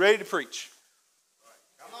 you should be ready to preach.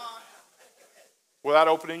 Without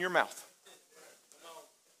opening your mouth.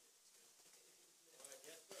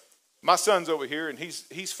 My son's over here, and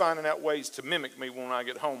he's finding out ways to mimic me when I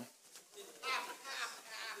get home.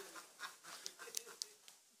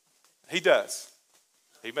 He does.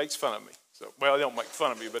 He makes fun of me. Well, he don't make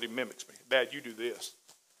fun of me, but he mimics me. Dad, you do this.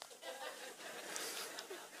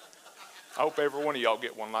 I hope every one of y'all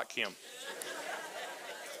get one like him.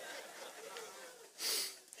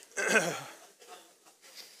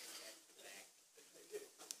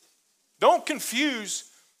 Don't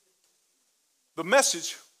confuse the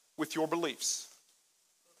message with your beliefs.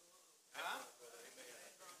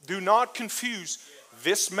 Do not confuse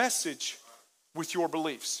this message with your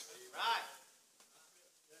beliefs.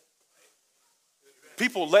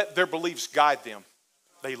 People let their beliefs guide them.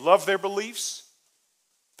 They love their beliefs.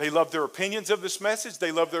 They love their opinions of this message.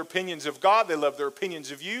 They love their opinions of God. They love their opinions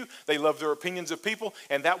of you. They love their opinions of people.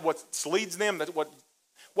 And that what leads them.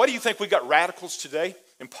 Why do you think we got radicals today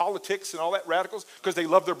in politics and all that radicals? Because they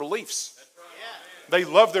love their beliefs. They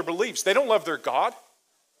love their beliefs. They don't love their God.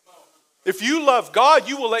 If you love God,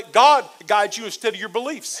 you will let God guide you instead of your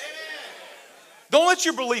beliefs. Don't let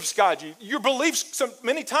your beliefs guide you. Your beliefs,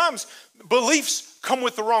 many times, beliefs come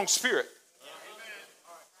with the wrong spirit.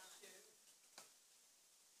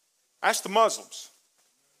 Ask the Muslims.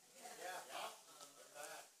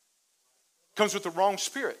 Comes with the wrong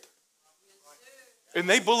spirit. And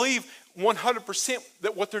they believe 100%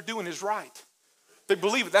 that what they're doing is right. They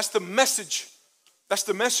believe it. That's the message. That's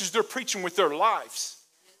the message they're preaching with their lives.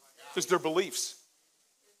 Is their beliefs.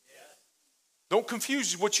 Don't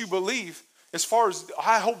confuse what you believe as far as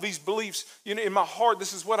I hold these beliefs. You know, in my heart,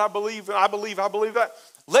 this is what I believe, and I believe that.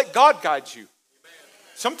 Let God guide you.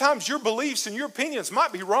 Sometimes your beliefs and your opinions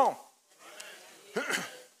might be wrong.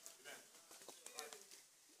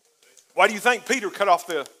 Why do you think Peter cut off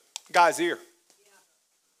the guy's ear?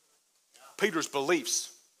 Peter's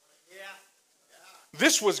beliefs.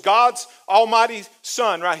 This was God's almighty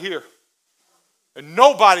son right here. And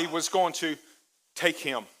nobody was going to take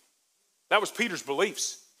him. That was Peter's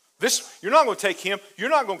beliefs. You're not going to take him. You're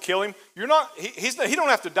not going to kill him. He don't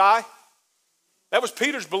have to die. That was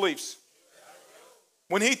Peter's beliefs.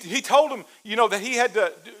 When he told him, that he had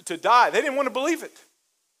to die, they didn't want to believe it.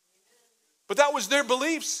 But that was their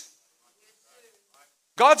beliefs.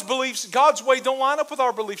 God's beliefs, God's way don't line up with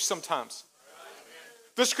our beliefs sometimes.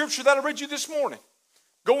 The scripture that I read you this morning,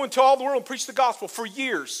 go into all the world and preach the gospel. For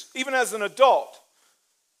years, even as an adult,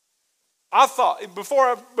 I thought, before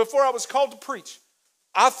I was called to preach,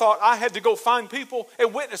 I thought I had to go find people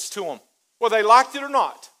and witness to them, whether they liked it or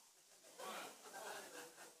not.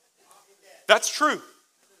 That's true.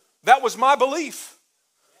 That was my belief.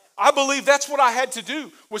 I believe that's what I had to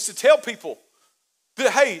do, was to tell people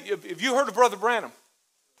that, hey, if you heard of Brother Branham,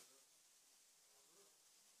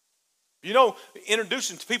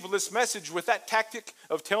 introducing to people this message with that tactic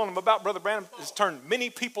of telling them about Brother Branham has turned many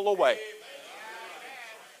people away.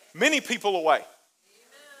 Many people away.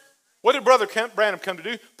 What did Brother Branham come to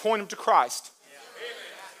do? Point them to Christ.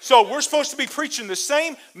 So we're supposed to be preaching the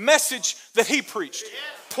same message that he preached.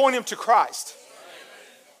 Point them to Christ.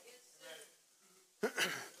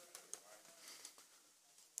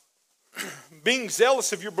 Being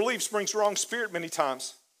zealous of your beliefs brings wrong spirit many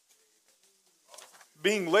times.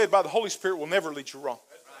 Being led by the Holy Spirit will never lead you wrong.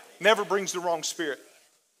 Never brings the wrong spirit.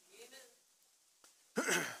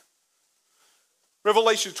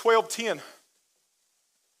 Revelation 12:10.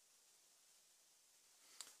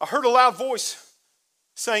 I heard a loud voice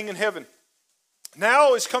saying in heaven,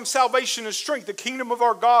 now is come salvation and strength, the kingdom of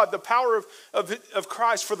our God, the power of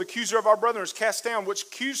Christ, for the accuser of our brethren is cast down, which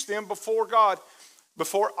accused them before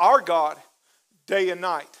our God, day and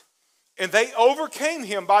night. And they overcame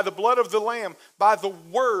him by the blood of the Lamb, by the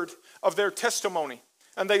word of their testimony.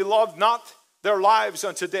 And they loved not their lives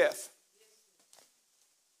unto death.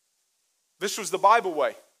 This was the Bible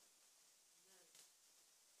way.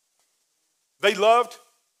 They loved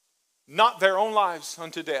not their own lives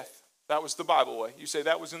unto death. That was the Bible way. You say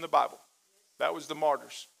that was in the Bible. That was the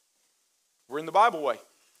martyrs. We're in the Bible way.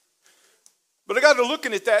 But I got to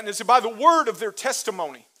looking at that, and it's by the word of their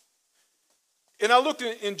testimony. And I looked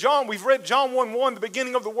in John, we've read John 1:1, the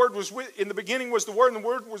beginning of the word was in the beginning was the word, and the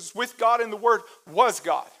word was with God, and the word was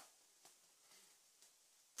God.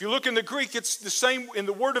 If you look in the Greek, it's the same in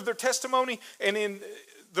the word of their testimony, and in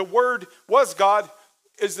the word was God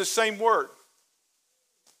is the same word.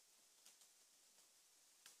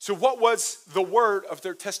 So what was the word of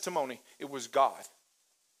their testimony? It was God.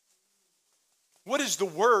 What is the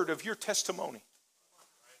word of your testimony?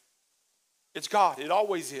 It's God. It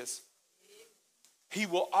always is. He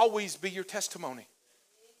will always be your testimony.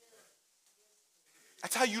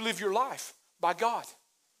 That's how you live your life, by God.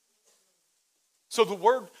 So the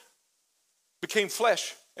word became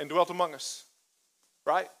flesh and dwelt among us,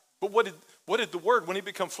 right? But what did the word, when he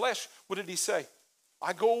became flesh, what did he say?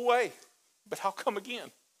 I go away, but I'll come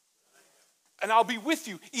again. And I'll be with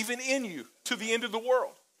you, even in you, to the end of the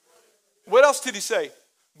world. What else did he say?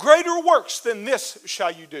 Greater works than this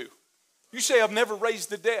shall you do. You say, I've never raised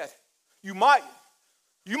the dead. You might.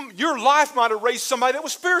 Your life might have raised somebody that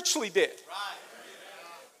was spiritually dead.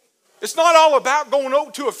 It's not all about going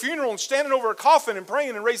over to a funeral and standing over a coffin and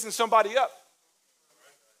praying and raising somebody up.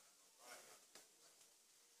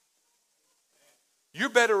 You're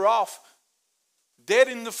better off dead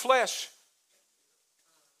in the flesh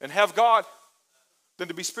and have God than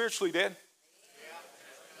to be spiritually dead.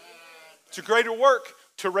 It's a greater work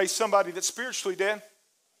to raise somebody that's spiritually dead.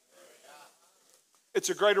 It's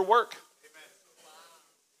a greater work.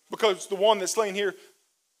 Because the one that's laying here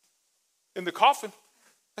in the coffin,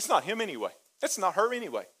 that's not him anyway. That's not her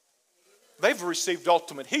anyway. They've received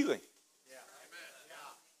ultimate healing.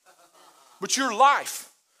 But your life,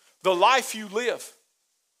 the life you live,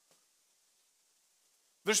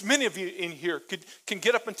 There's many of you in here can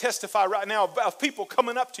get up and testify right now of people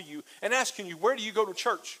coming up to you and asking you, where do you go to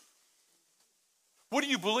church? What do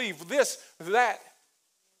you believe? This, that.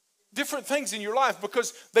 Different things in your life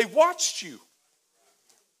because they watched you.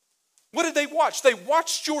 What did they watch? They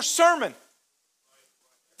watched your sermon.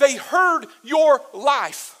 They heard your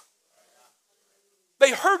life.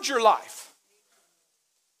 They heard your life.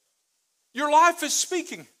 Your life is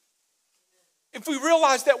speaking. If we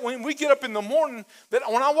realize that when we get up in the morning, that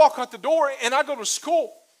when I walk out the door and I go to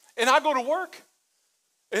school and I go to work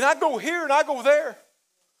and I go here and I go there,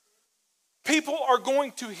 people are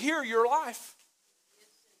going to hear your life.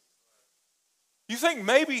 You think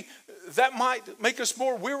maybe that might make us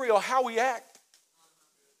more weary of how we act,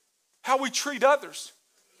 how we treat others,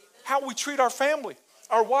 how we treat our family,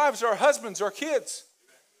 our wives, our husbands, our kids,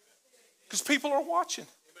 because people are watching.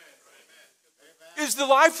 Is the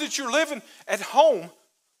life that you're living at home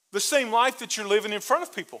the same life that you're living in front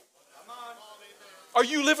of people? Are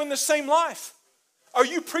you living the same life? Are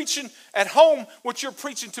you preaching at home what you're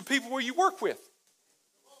preaching to people where you work with?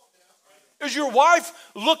 Is your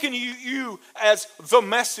wife looking at you as the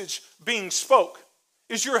message being spoke?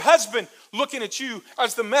 Is your husband looking at you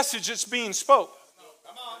as the message that's being spoke?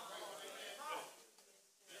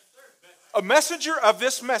 A messenger of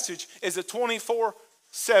this message is a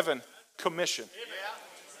 24/7 commission.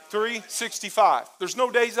 365. There's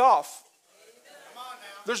no days off.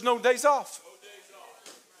 There's no days off.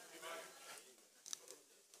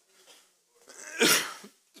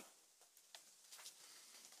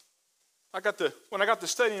 When I got to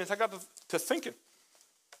studying this, I got to thinking.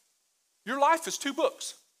 Your life is 2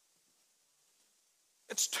 books.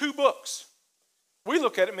 It's 2 books. We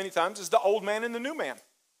look at it many times as the old man and the new man.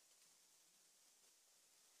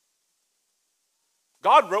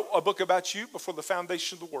 God wrote a book about you before the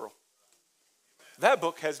foundation of the world. That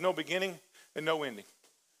book has no beginning and no ending.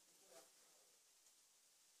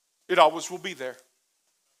 It always will be there.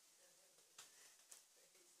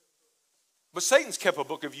 But Satan's kept a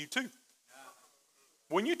book of you too.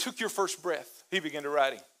 When you took your first breath, he began to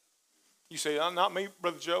write it. You say, not me,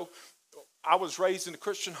 Brother Joe. I was raised in a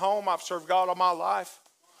Christian home. I've served God all my life.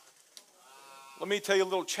 Let me tell you a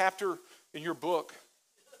little chapter in your book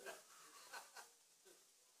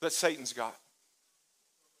that Satan's got.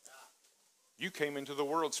 You came into the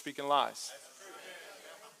world speaking lies.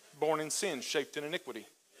 Born in sin, shaped in iniquity.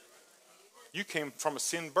 You came from a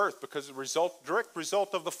sin birth because of the direct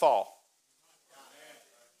result of the fall.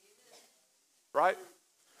 Right?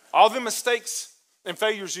 All the mistakes and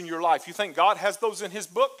failures in your life, you think God has those in his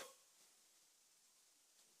book?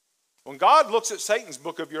 When God looks at Satan's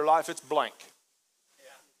book of your life, it's blank.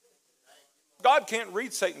 God can't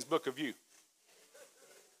read Satan's book of you.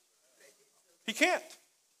 He can't.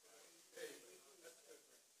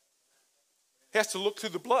 He has to look through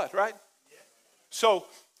the blood, right? So,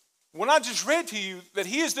 when I just read to you that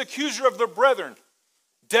he is the accuser of the brethren,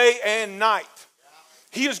 day and night.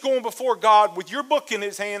 He is going before God with your book in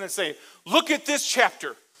his hand and saying, look at this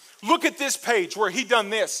chapter. Look at this page where he done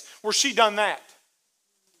this, where she done that.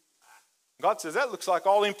 God says, that looks like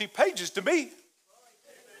all empty pages to me.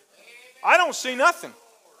 I don't see nothing.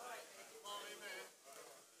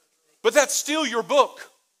 But that's still your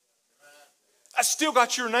book. That's still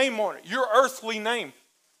got your name on it, your earthly name.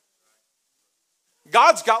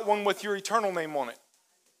 God's got one with your eternal name on it.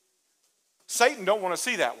 Satan don't want to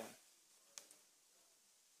see that one.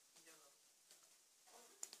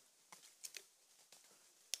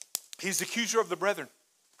 He's the accuser of the brethren.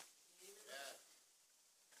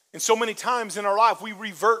 And so many times in our life, we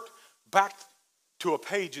revert back to a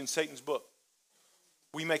page in Satan's book.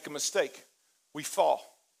 We make a mistake. We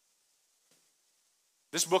fall.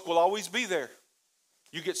 This book will always be there.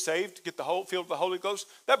 You get saved, get the whole filled with the Holy Ghost.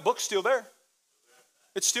 That book's still there.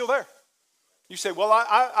 It's still there. You say, well,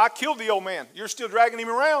 I killed the old man. You're still dragging him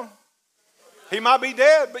around. He might be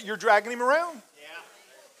dead, but you're dragging him around.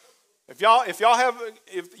 If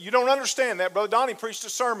you don't understand that, Brother Donnie preached a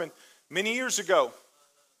sermon many years ago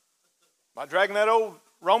about dragging that old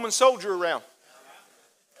Roman soldier around.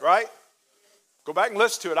 Right? Go back and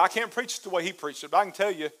listen to it. I can't preach it the way he preached it, but I can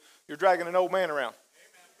tell you, you're dragging an old man around.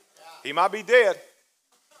 He might be dead,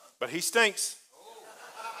 but he stinks.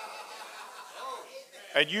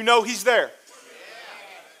 And you know he's there.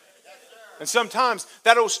 And sometimes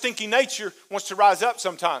that old stinky nature wants to rise up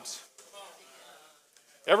sometimes.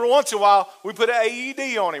 Every once in a while, we put an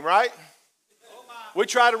AED on him, right? We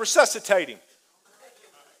try to resuscitate him.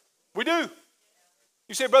 We do.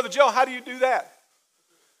 You say, Brother Joe, how do you do that?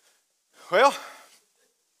 Well,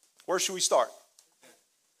 where should we start?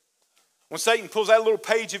 When Satan pulls that little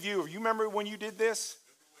page of you remember when you did this?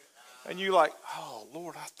 And you like, oh,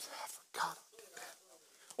 Lord, I forgot.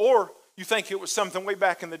 Or you think it was something way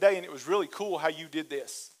back in the day and it was really cool how you did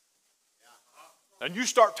this. And you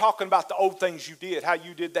start talking about the old things you did, how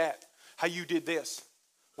you did that, how you did this.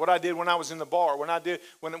 What I did when I was in the bar, when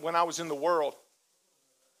I was in the world.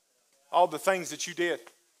 All the things that you did.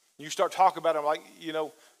 You start talking about them like, you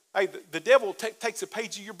know, hey, the devil takes a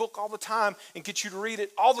page of your book all the time and gets you to read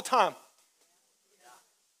it all the time.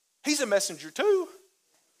 He's a messenger too.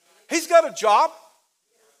 He's got a job.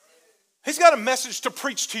 He's got a message to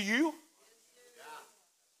preach to you.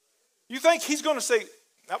 You think he's going to say,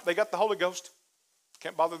 oh, they got the Holy Ghost.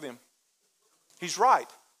 Can't bother them. He's right,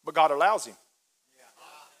 but God allows him.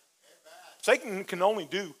 Satan can only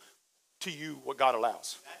do to you what God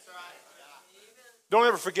allows. Don't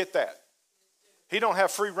ever forget that. He don't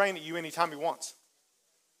have free reign at you anytime he wants.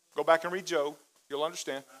 Go back and read Job. You'll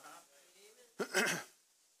understand.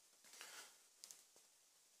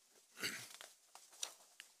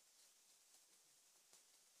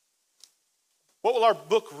 What will our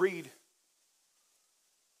book read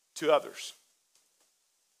to others?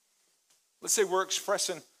 Let's say we're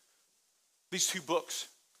expressing these two books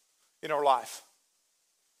in our life.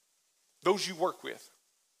 Those you work with.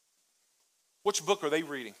 Which book are they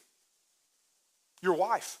reading? Your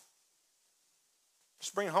wife.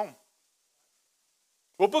 Just bring it home.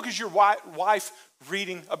 What book is your wife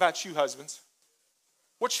reading about you, husbands?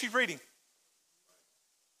 What's she reading?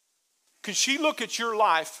 Can she look at your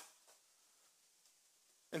life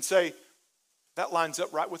and say, that lines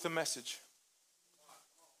up right with the message?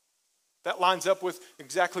 That lines up with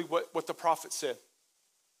exactly what the prophet said.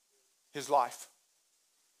 His life.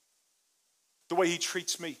 The way he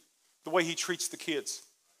treats me. The way he treats the kids.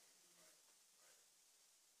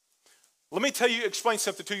 Let me explain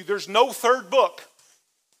something to you. There's no third book.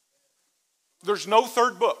 There's no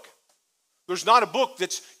third book. There's not a book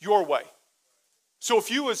that's your way. So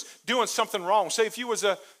if you was doing something wrong, say if you was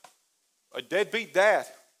a deadbeat dad,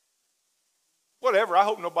 whatever, I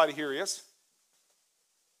hope nobody here is.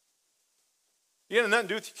 You had nothing to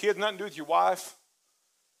do with your kids, nothing to do with your wife.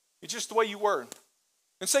 It's just the way you were.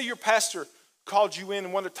 And say your pastor called you in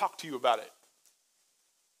and wanted to talk to you about it.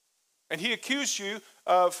 And he accused you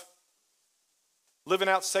of living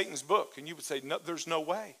out Satan's book. And you would say, no, there's no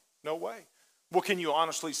way, no way. Well, can you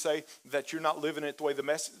honestly say that you're not living it the way the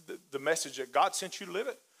message that God sent you to live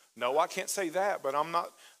it? No, I can't say that, but I'm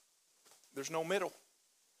not. There's no middle.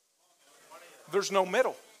 There's no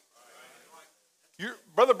middle.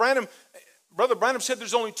 Brother Branham said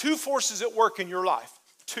there's only two forces at work in your life.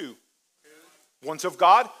 Two. One's of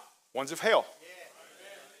God, one's of hell.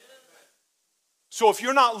 So if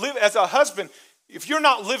you're not living, as a husband, if you're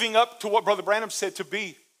not living up to what Brother Branham said to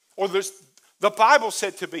be, or the Bible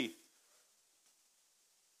said to be,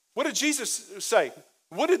 what did Jesus say?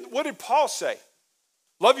 What did Paul say?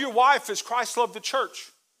 Love your wife as Christ loved the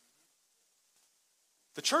church.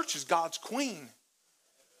 The church is God's queen.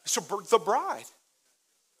 It's the bride.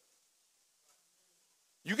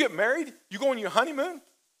 You get married, you go on your honeymoon,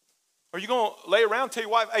 or you going to lay around and tell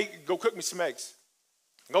your wife, hey, go cook me some eggs.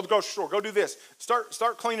 Go to the grocery store, go do this.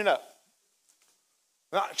 Start cleaning up.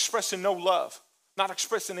 Not expressing no love. Not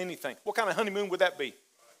expressing anything. What kind of honeymoon would that be?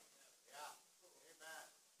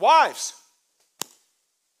 Wives.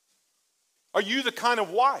 Are you the kind of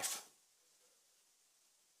wife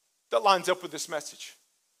that lines up with this message?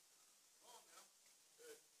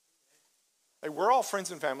 Hey, we're all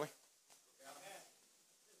friends and family.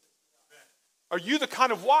 Are you the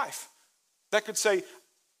kind of wife that could say,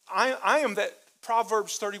 I am that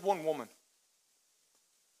Proverbs 31 woman.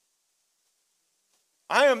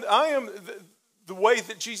 I am the way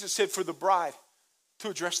that Jesus said for the bride to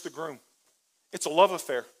address the groom. It's a love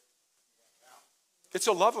affair. It's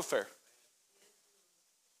a love affair.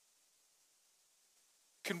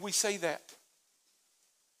 Can we say that?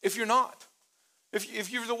 If you're not,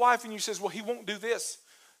 if you're the wife and you says, well, he won't do this.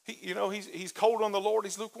 He's cold on the Lord.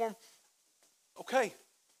 He's lukewarm. Okay.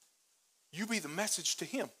 You be the message to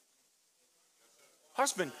him.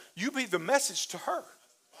 Husband, you be the message to her.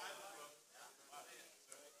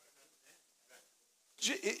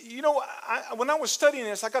 When I was studying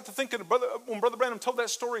this, I got to thinking when Brother Branham told that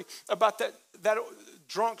story about that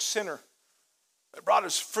drunk sinner that brought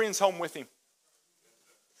his friends home with him.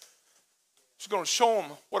 He's going to show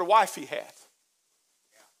him what a wife he had.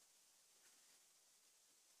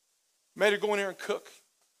 Made her go in there and cook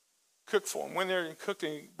for him. Went there and cooked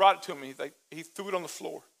and he brought it to him. He threw it on the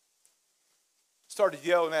floor. Started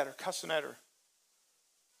yelling at her, cussing at her.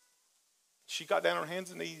 She got down on her hands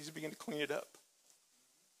and knees and began to clean it up.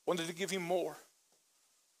 Wanted to give him more.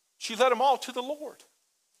 She led them all to the Lord.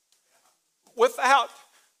 Without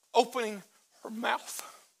opening her mouth.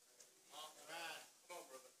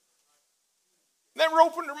 Never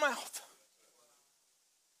opened her mouth.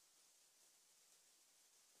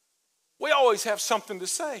 We always have something to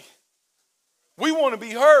say. We want to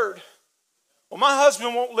be heard. Well, my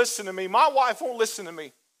husband won't listen to me. My wife won't listen to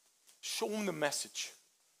me. Show them the message.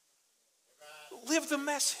 Live the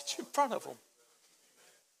message in front of them.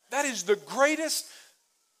 That is the greatest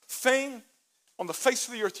thing on the face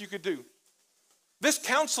of the earth you could do. This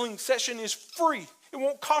counseling session is free. It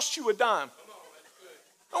won't cost you a dime.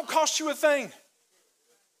 It won't cost you a thing.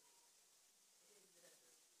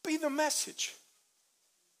 Be the message.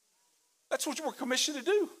 That's what we're commissioned to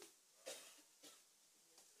do.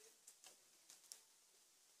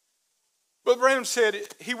 Brother Branham said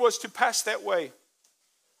he was to pass that way.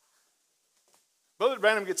 Brother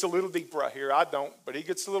Branham gets a little deep right here. I don't, but he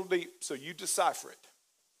gets a little deep, so you decipher it.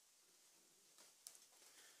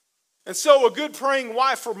 And so a good praying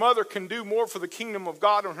wife or mother can do more for the kingdom of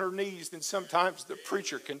God on her knees than sometimes the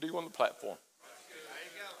preacher can do on the platform.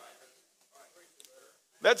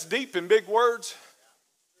 That's deep in big words.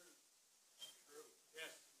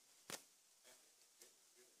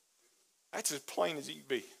 That's as plain as he can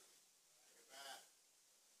be.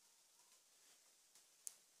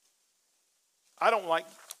 I don't like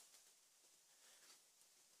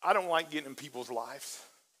getting in people's lives.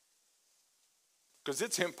 Because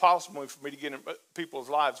it's impossible for me to get in people's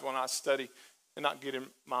lives when I study and not get in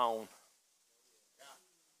my own.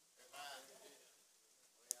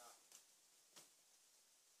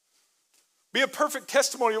 Be a perfect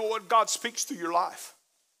testimony of what God speaks through your life.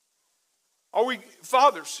 Are we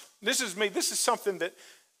fathers? This is me. This is something that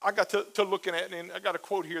I got to looking at, and I got a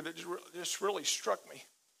quote here that just really struck me.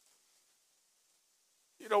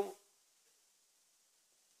 You know,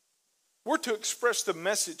 we're to express the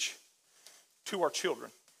message to our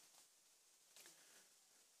children.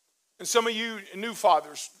 And some of you new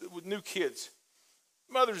fathers with new kids,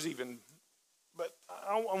 mothers even, but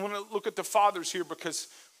I want to look at the fathers here because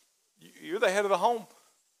you're the head of the home.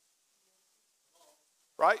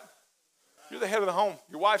 Right? You're the head of the home.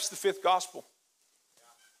 Your wife's the fifth gospel.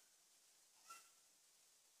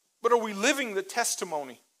 But are we living the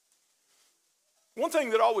testimony? One thing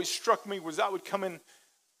that always struck me was I would come in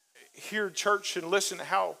here at church and listen to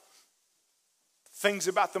how things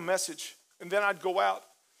about the message. And then I'd go out.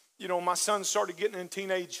 You know, my son started getting in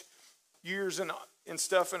teenage years and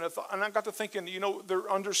stuff. And I got to thinking, you know,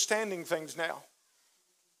 they're understanding things now.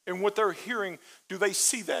 And what they're hearing, do they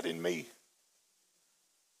see that in me?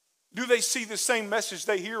 Do they see the same message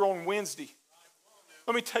they hear on Wednesday?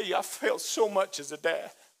 Let me tell you, I failed so much as a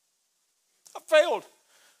dad. I failed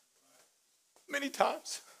many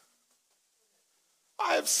times.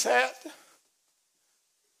 I have sat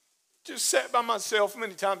by myself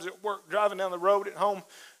many times at work, driving down the road at home,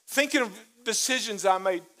 thinking of decisions I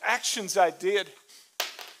made, actions I did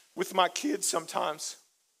with my kids sometimes.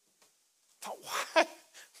 I thought,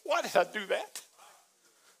 why did I do that?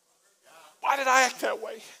 Why did I act that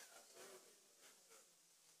way?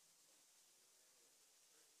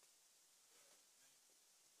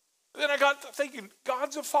 Then I got to thinking,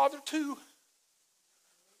 God's a father too.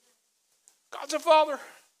 God's a father.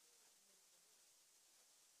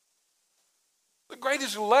 The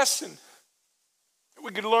greatest lesson that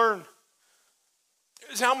we could learn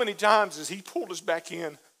is how many times has he pulled us back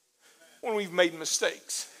in when we've made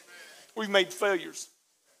mistakes. We've made failures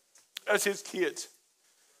as his kids.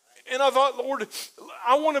 And I thought, Lord,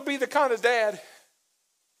 I want to be the kind of dad.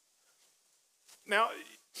 Now,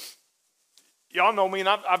 y'all know me, and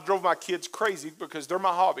I've drove my kids crazy because they're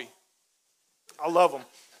my hobby. I love them.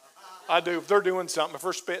 I do. If they're doing something, if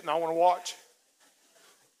they're spitting, I want to watch.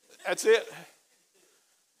 That's it.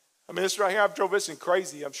 I mean, this right here, I've drove this in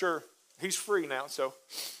crazy. I'm sure he's free now, so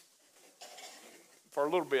for a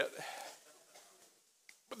little bit.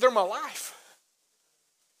 But they're my life.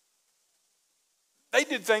 They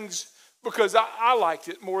did things because I liked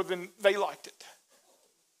it more than they liked it.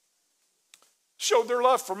 Showed their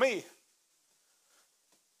love for me.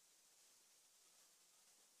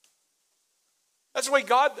 That's the way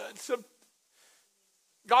God does.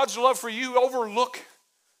 God's love for you overlook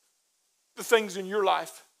the things in your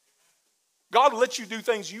life. God lets you do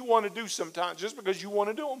things you want to do sometimes just because you want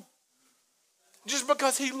to do them. Just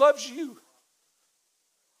because he loves you.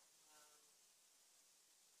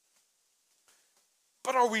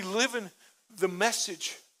 But are we living the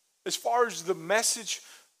message as far as the message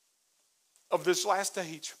of this last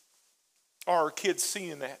age? Are our kids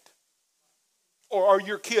seeing that? Or are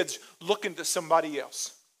your kids looking to somebody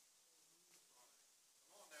else?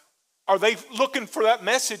 Are they looking for that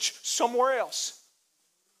message somewhere else?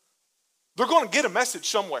 They're going to get a message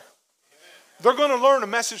somewhere. They're going to learn a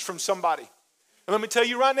message from somebody. And let me tell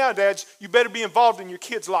you right now, dads, you better be involved in your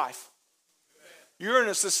kids' life. You're in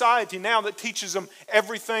a society now that teaches them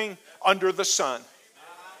everything under the sun.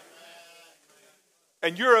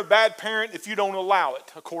 And you're a bad parent if you don't allow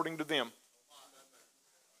it, according to them.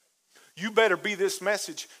 You better be this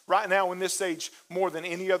message right now in this age more than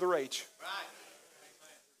any other age.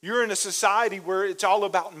 You're in a society where it's all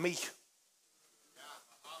about me.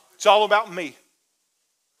 It's all about me.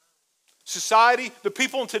 Society, the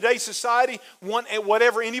people in today's society want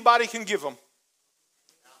whatever anybody can give them.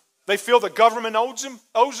 They feel the government owes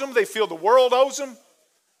them. They feel the world owes them.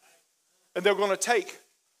 And they're going to take.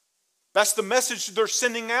 That's the message they're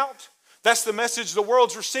sending out. That's the message the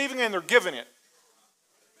world's receiving, and they're giving it.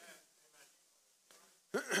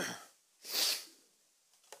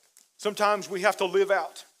 Sometimes we have to live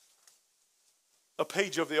out a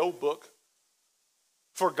page of the old book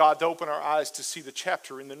for God to open our eyes to see the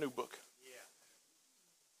chapter in the new book.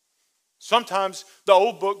 Sometimes the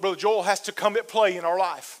old book, Brother Joel, has to come at play in our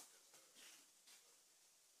life.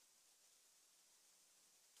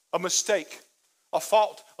 A mistake, a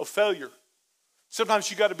fault, a failure.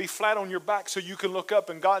 Sometimes you got to be flat on your back so you can look up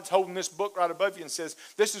and God's holding this book right above you and says,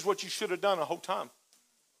 this is what you should have done the whole time.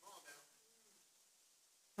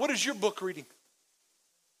 What is your book reading?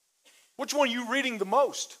 Which one are you reading the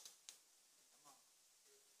most?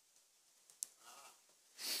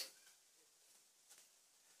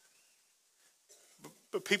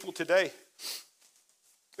 But people today,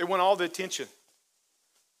 they want all the attention.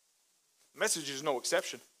 Message is no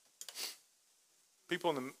exception.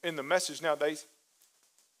 People in the message nowadays,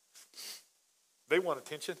 they want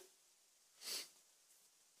attention.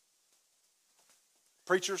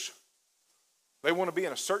 Preachers, they want to be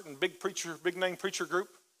in a certain big name preacher group.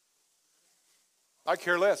 I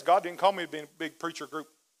care less. God didn't call me to be in a big preacher group.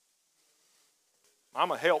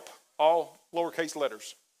 I'm a help, all lowercase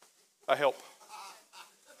letters. A help.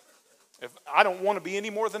 If I don't want to be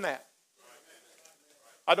any more than that.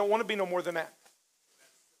 I don't want to be no more than that.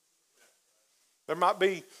 There might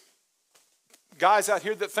be guys out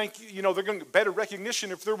here that think, they're going to get better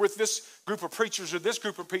recognition if they're with this group of preachers or this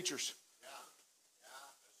group of preachers.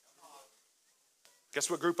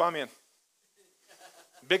 Guess what group I'm in?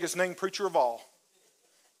 Biggest name preacher of all.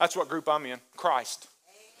 That's what group I'm in. Christ.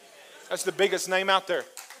 That's the biggest name out there.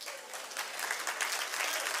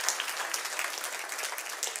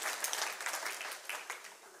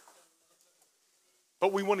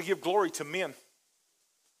 But we want to give glory to men.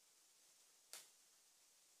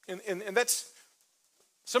 And that's,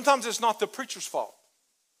 sometimes it's not the preacher's fault.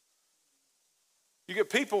 You get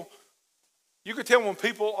people, you can tell when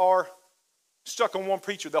people are stuck on one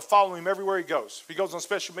preacher, they'll follow him everywhere he goes. If he goes on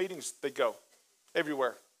special meetings, they go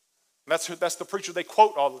everywhere. And that's the preacher they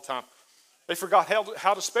quote all the time. They forgot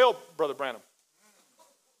how to spell Brother Branham.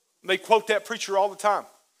 They quote that preacher all the time.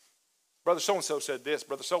 Brother so-and-so said this.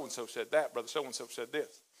 Brother so-and-so said that. Brother so-and-so said this.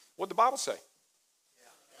 What did the Bible say?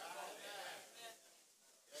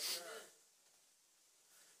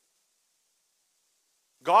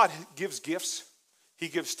 God gives gifts. He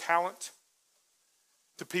gives talent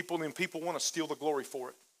to people, and people want to steal the glory for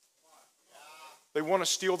it. They want to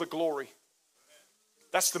steal the glory.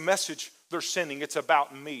 That's the message they're sending. It's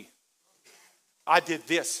about me. I did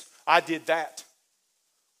this. I did that.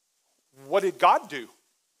 What did God do?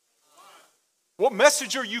 What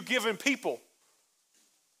message are you giving people?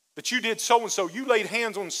 That you did so-and-so. You laid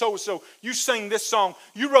hands on so-and-so. You sang this song.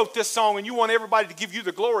 You wrote this song, and you want everybody to give you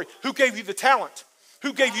the glory. Who gave you the talent?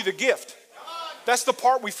 Who gave you the gift? That's the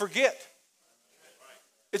part we forget.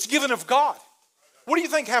 It's given of God. What do you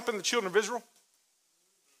think happened to the children of Israel?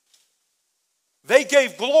 They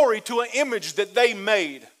gave glory to an image that they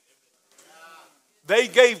made. They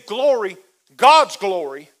gave glory, God's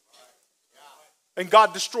glory, and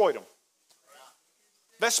God destroyed them.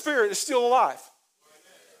 That spirit is still alive.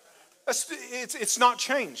 It's not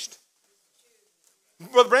changed.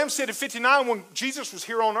 Brother Branham said in 59 when Jesus was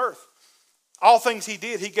here on earth, all things he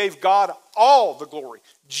did, he gave God all the glory.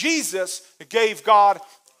 Jesus gave God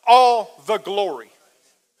all the glory.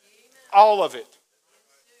 All of it.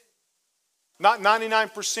 Not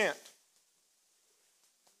 99%.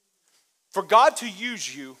 For God to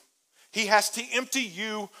use you, he has to empty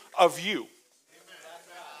you of you.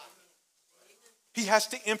 He has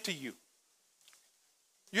to empty you.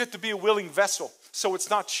 You have to be a willing vessel. So it's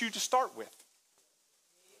not you to start with.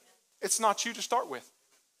 It's not you to start with.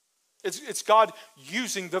 It's God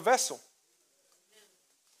using the vessel.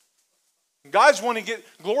 Guys want to get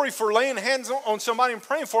glory for laying hands on somebody and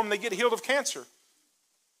praying for them. They get healed of cancer.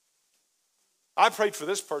 I prayed for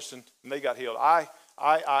this person and they got healed.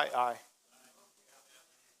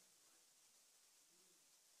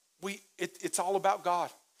 It's all about God.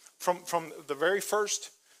 From the very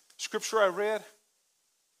first scripture I read,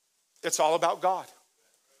 it's all about God.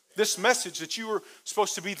 This message that you were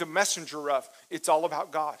supposed to be the messenger of, it's all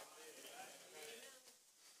about God.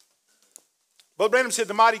 Brother Branham said,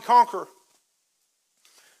 the mighty conqueror.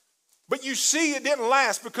 But you see, it didn't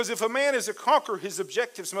last, because if a man is a conqueror, his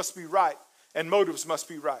objectives must be right and motives must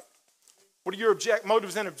be right. What are your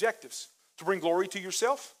motives and objectives? To bring glory to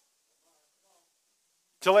yourself?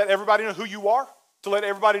 To let everybody know who you are? To let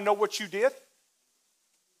everybody know what you did?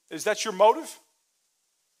 Is that your motive?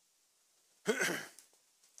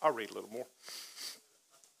 I'll read a little more.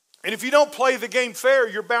 And if you don't play the game fair,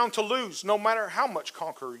 you're bound to lose, no matter how much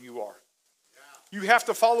conqueror you are. You have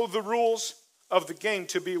to follow the rules of the game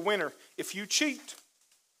to be a winner. If you cheat,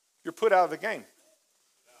 you're put out of the game,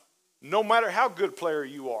 no matter how good a player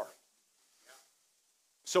you are.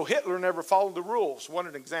 So Hitler never followed the rules. What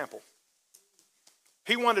an example.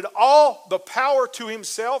 He wanted all the power to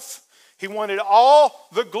himself. He wanted all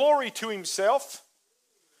the glory to himself.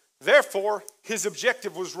 Therefore, his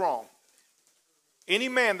objective was wrong. Any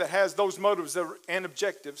man that has those motives and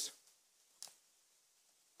objectives,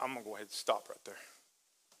 I'm going to go ahead and stop right there.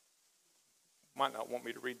 Might not want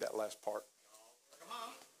me to read that last part.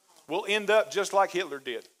 We'll end up just like Hitler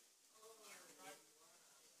did.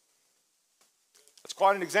 That's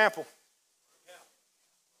quite an example.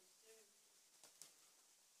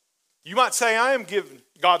 You might say, I am giving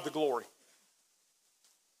God the glory.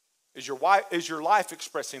 Is your life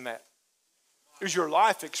expressing that? Is your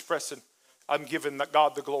life expressing, I'm giving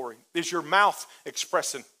God the glory? Is your mouth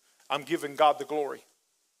expressing, I'm giving God the glory?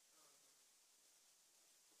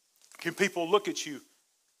 Can people look at you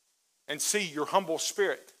and see your humble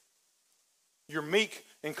spirit, your meek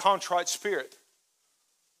and contrite spirit?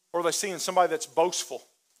 Or are they seeing somebody that's boastful,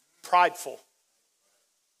 prideful?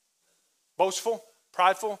 Boastful,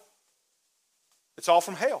 prideful? It's all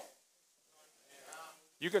from hell.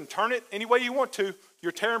 You can turn it any way you want to.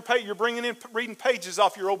 You're you're bringing in, reading pages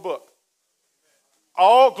off your old book.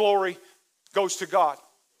 All glory goes to God.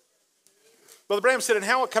 Brother Branham said, and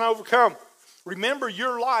how can I overcome? Remember,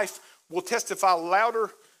 your life will testify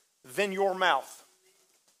louder than your mouth.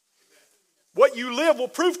 What you live will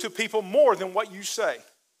prove to people more than what you say.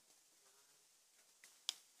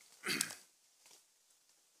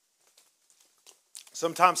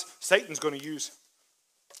 Sometimes Satan's going to use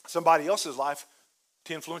somebody else's life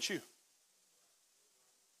to influence you.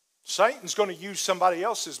 Satan's going to use somebody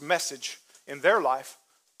else's message in their life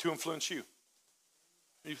to influence you.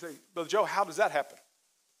 You say, Brother Joe, how does that happen?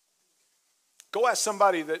 Go ask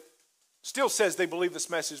somebody that still says they believe this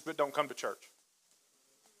message but don't come to church.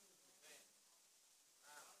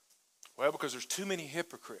 Well, because there's too many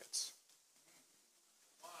hypocrites.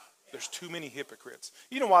 There's too many hypocrites.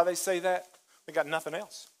 You know why they say that? They got nothing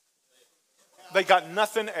else. They got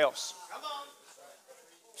nothing else.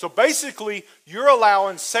 So basically, you're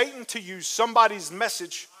allowing Satan to use somebody's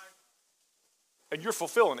message and you're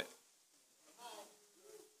fulfilling it.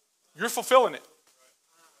 You're fulfilling it.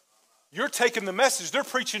 You're taking the message they're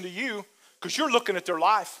preaching to you because you're looking at their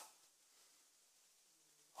life.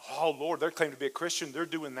 Oh, Lord, they claim to be a Christian. They're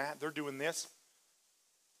doing that. They're doing this.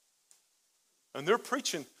 And they're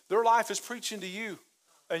preaching. Their life is preaching to you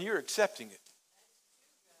and you're accepting it.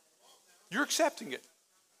 You're accepting it.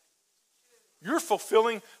 You're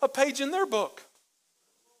fulfilling a page in their book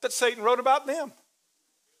that Satan wrote about them.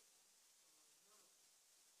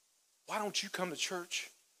 Why don't you come to church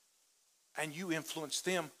and you influence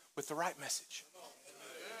them with the right message?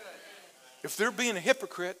 If they're being a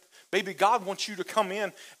hypocrite, maybe God wants you to come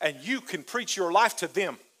in and you can preach your life to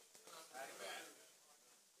them.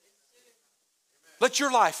 Let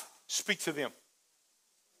your life speak to them.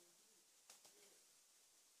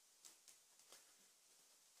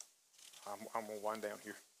 I'm going to wind down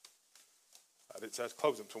here. It says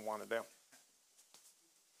close them, so I'm winding down.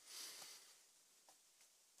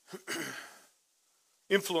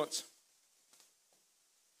 Influence.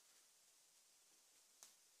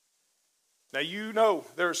 Now you know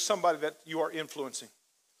there's somebody that you are influencing.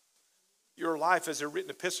 Your life is a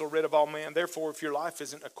written epistle read of all men. Therefore, if your life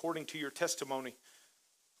isn't according to your testimony,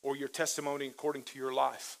 or your testimony according to your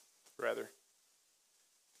life, rather,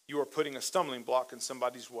 you are putting a stumbling block in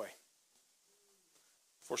somebody's way.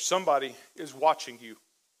 For somebody is watching you.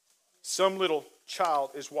 Some little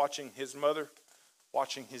child is watching his mother,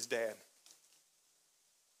 watching his dad.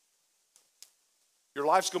 Your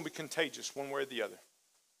life's going to be contagious one way or the other.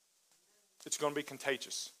 It's going to be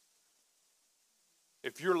contagious.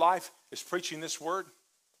 If your life is preaching this word,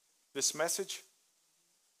 this message,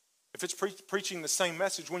 if it's preaching the same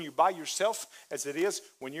message when you're by yourself as it is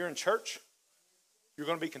when you're in church, you're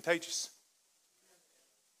going to be contagious.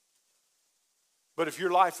 But if your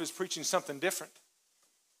life is preaching something different,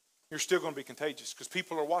 you're still going to be contagious because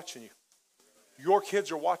people are watching you. Your kids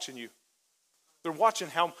are watching you. They're watching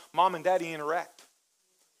how mom and daddy interact.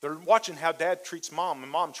 They're watching how dad treats mom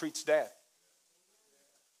and mom treats dad.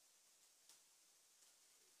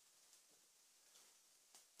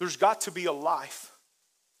 There's got to be a life.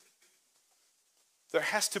 There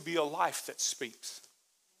has to be a life that speaks.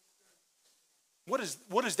 What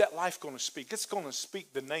is that life going to speak? It's going to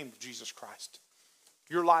speak the name of Jesus Christ.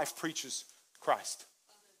 Your life preaches Christ.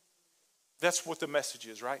 That's what the message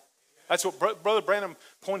is, right? That's what Brother Branham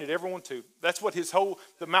pointed everyone to. That's what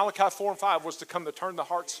the Malachi 4 and 5 was to come to turn the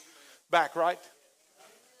hearts back, right?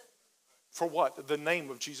 For what? The name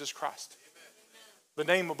of Jesus Christ. The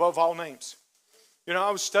name above all names. You know,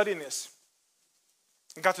 I was studying this.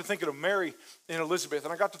 I got to thinking of Mary and Elizabeth.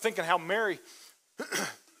 And I got to thinking how Mary...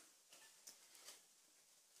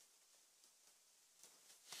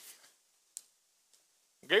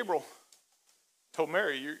 Gabriel told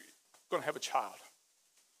Mary, you're going to have a child.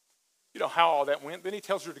 You know how all that went. Then he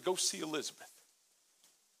tells her to go see Elizabeth.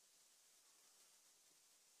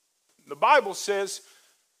 The Bible says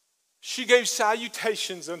she gave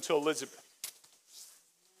salutations unto Elizabeth.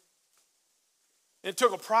 And it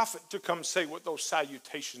took a prophet to come say what those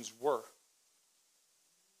salutations were.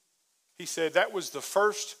 He said that was the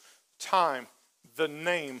first time the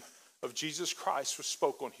name of Jesus Christ was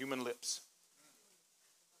spoke on human lips.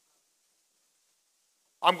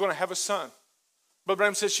 I'm going to have a son. But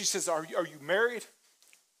Branham says, she says, are you married?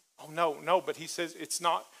 Oh, no. But he says, it's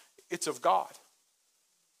not. It's of God.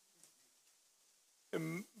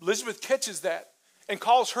 And Elizabeth catches that and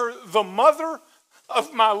calls her the mother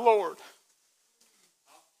of my Lord.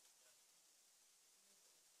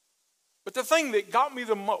 But the thing that got me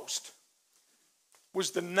the most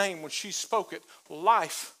was the name when she spoke it.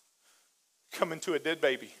 Life coming to a dead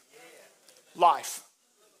baby. Life.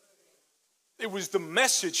 It was the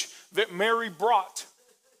message that Mary brought.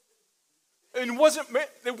 And it wasn't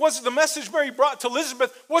the message Mary brought to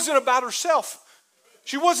Elizabeth wasn't about herself.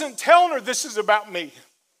 She wasn't telling her this is about me.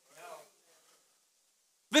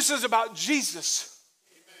 This is about Jesus.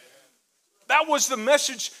 That was the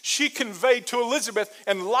message she conveyed to Elizabeth,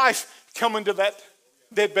 and life coming to that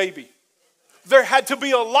dead baby. There had to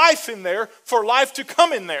be a life in there for life to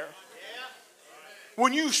come in there.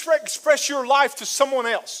 When you express your life to someone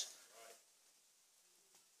else,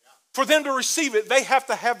 for them to receive it, they have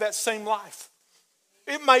to have that same life.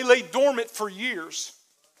 It may lay dormant for years.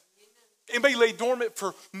 It may lay dormant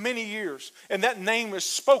for many years. And that name is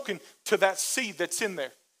spoken to that seed that's in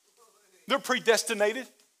there. They're predestinated,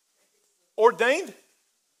 ordained.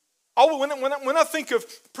 Oh, when I think of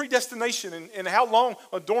predestination and how long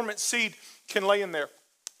a dormant seed can lay in there,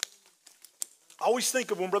 I always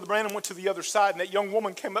think of when Brother Branham went to the other side and that young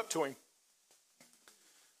woman came up to him.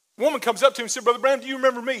 The woman comes up to him and said, Brother Branham, do you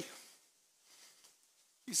remember me?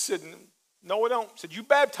 He said, no, I don't. He said, you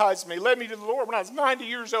baptized me, led me to the Lord when I was 90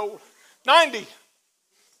 years old. 90.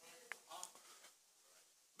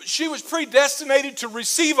 But she was predestinated to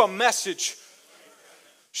receive a message.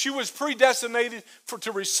 She was predestinated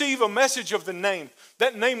to receive a message of the name.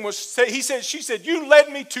 That name was, she said, you led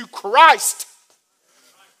me to Christ.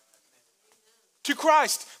 To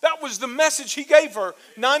Christ. That was the message he gave her,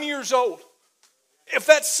 9 years old. If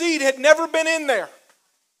that seed had never been in there,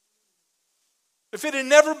 if it had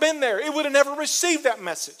never been there, it would have never received that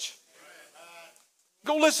message.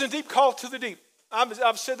 Go listen to Deep Call to the Deep.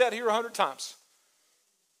 I've said that here 100 times.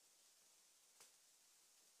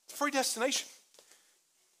 It's predestination.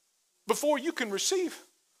 Before you can receive.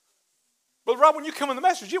 But right when you come in the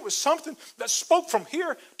message, it was something that spoke from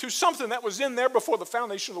here to something that was in there before the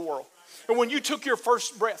foundation of the world. And when you took your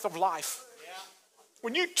first breath of life,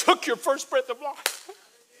 when you took your first breath of life,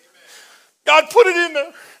 God put it in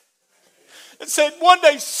there and said, one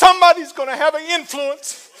day somebody's going to have an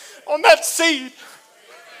influence on that seed.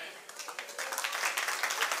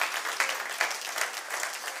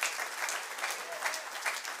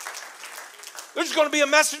 There's going to be a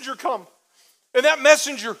messenger come. And that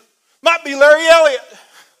messenger might be Larry Elliott.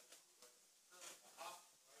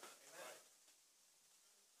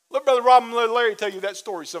 Let Brother Rob and Larry tell you that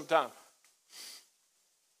story sometime.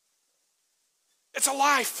 It's a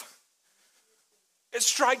life. It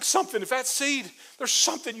strikes something. If that seed, there's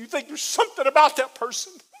something, you think there's something about that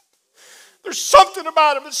person. There's something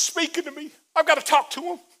about him that's speaking to me. I've got to talk to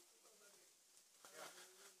him.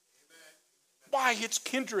 Why? It's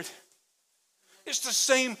kindred. It's the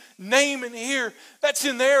same name in here that's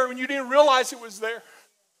in there when you didn't realize it was there.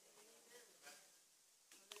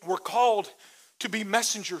 We're called to be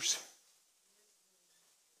messengers.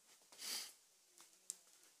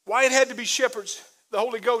 Why it had to be shepherds, the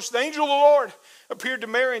Holy Ghost. The angel of the Lord appeared to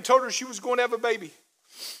Mary and told her she was going to have a baby,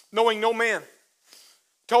 knowing no man.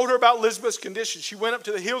 Told her about Elizabeth's condition. She went up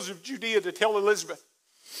to the hills of Judea to tell Elizabeth.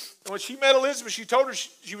 And when she met Elizabeth, she told her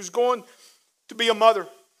she was going to be a mother.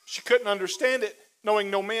 She couldn't understand it,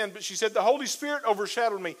 knowing no man. But she said, the Holy Spirit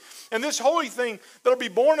overshadowed me. And this holy thing that will be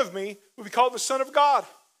born of me will be called the Son of God.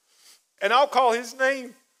 And I'll call his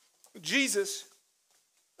name Jesus.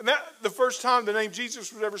 And that the first time the name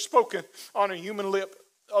Jesus was ever spoken on a human lip.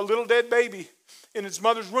 A little dead baby in its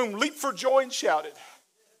mother's womb leaped for joy and shouted.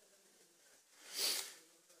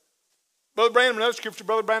 Brother Branham, another scripture,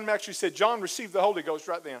 Brother Branham actually said John received the Holy Ghost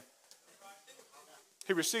right then.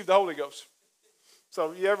 He received the Holy Ghost. So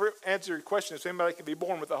if you ever answer your question if anybody can be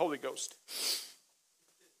born with the Holy Ghost.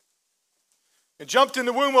 It jumped in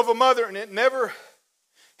the womb of a mother and it never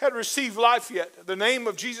had received life yet. The name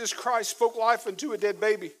of Jesus Christ spoke life into a dead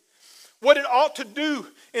baby. What it ought to do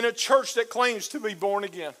in a church that claims to be born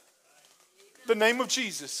again. The name of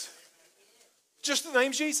Jesus. Just the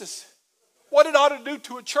name Jesus. What it ought to do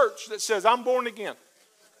to a church that says, I'm born again.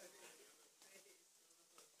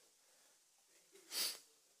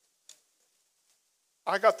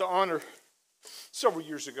 I got the honor several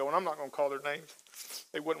years ago, and I'm not going to call their names.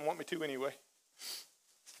 They wouldn't want me to anyway.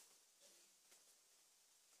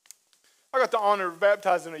 I got the honor of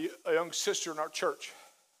baptizing a young sister in our church.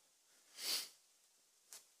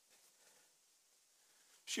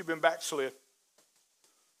 She'd been backslid.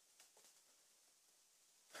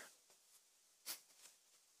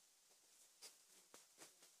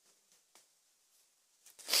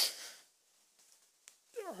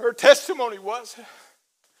 Her testimony was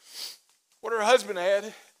what her husband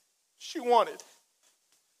had, she wanted.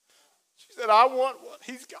 She said, I want what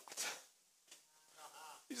he's got.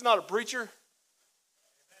 He's not a preacher.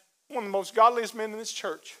 One of the most godliest men in this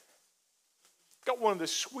church. Got one of the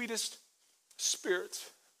sweetest spirits.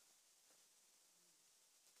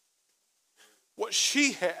 What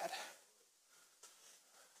she had.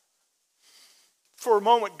 For a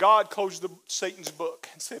moment, God closed Satan's book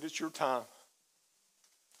and said, it's your time.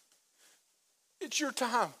 It's your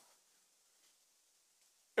time.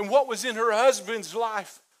 And what was in her husband's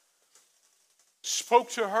life spoke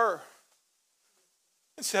to her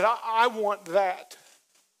and said, I want that,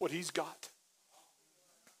 what he's got.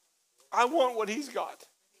 I want what he's got.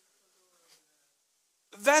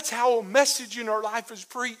 That's how a message in our life is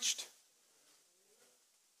preached.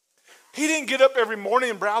 He didn't get up every morning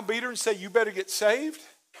and browbeat her and say, you better get saved.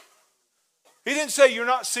 He didn't say, you're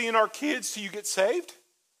not seeing our kids till you get saved.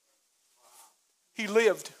 He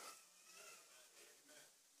lived.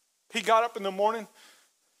 He got up in the morning,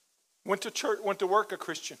 went to church, went to work a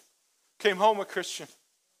Christian, came home a Christian,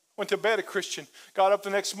 went to bed a Christian, got up the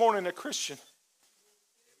next morning a Christian.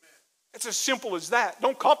 It's as simple as that.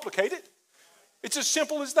 Don't complicate it. It's as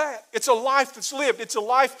simple as that. It's a life that's lived. It's a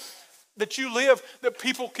life that you live that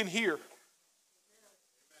people can hear.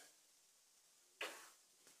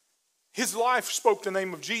 His life spoke the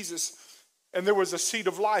name of Jesus, and there was a seed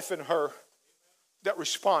of life in her that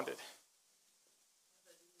responded.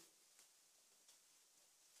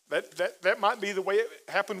 That might be the way it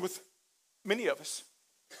happened with many of us.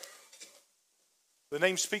 The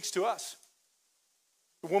name speaks to us.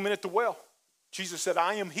 The woman at the well, Jesus said,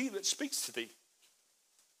 I am he that speaks to thee.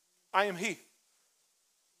 I am he.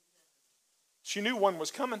 She knew one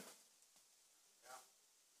was coming.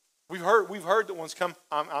 We've heard that one's come.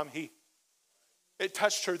 I'm he. It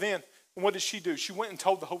touched her then. And what did she do? She went and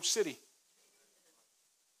told the whole city.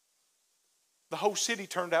 The whole city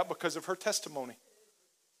turned out because of her testimony.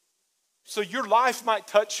 So your life might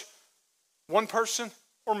touch one person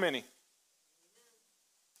or many.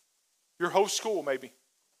 Your whole school maybe.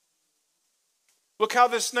 Look how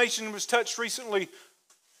this nation was touched recently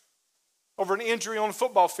over an injury on a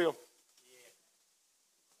football field.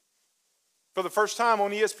 For the first time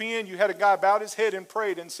on ESPN, you had a guy bowed his head and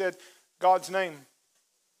prayed and said, God's name.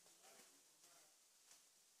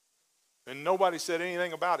 And nobody said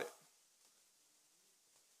anything about it.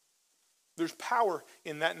 There's power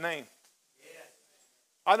in that name.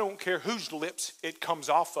 I don't care whose lips it comes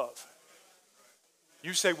off of.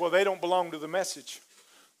 You say, well, they don't belong to the message.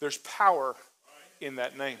 There's power in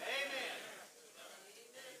that name.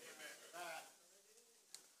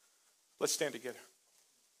 Let's stand together.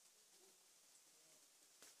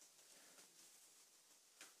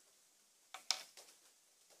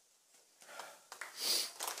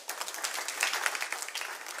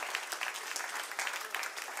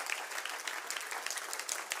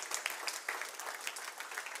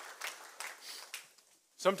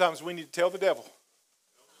 Sometimes we need to tell the devil,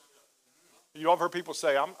 You know, I've heard people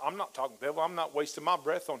say, I'm not talking to the devil. I'm not wasting my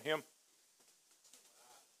breath on him.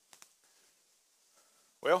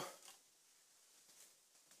 Well,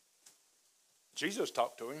 Jesus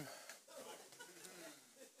talked to him.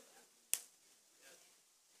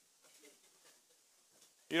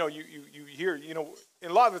 You know, you hear, you know,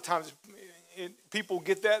 and a lot of the times people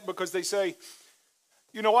get that because they say,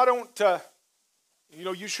 you know, I don't, you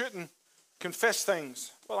know, you shouldn't confess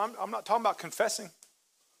things. Well, I'm not talking about confessing.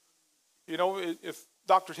 You know, if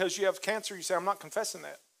doctor tells you have cancer, you say, I'm not confessing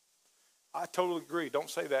that. I totally agree. Don't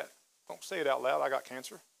say that. Don't say it out loud. I got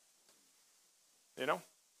cancer. You know,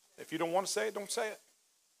 if you don't want to say it, don't say it.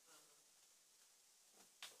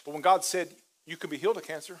 But when God said you can be healed of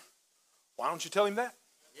cancer, why don't you tell him that?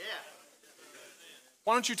 Yeah.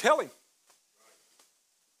 Why don't you tell him?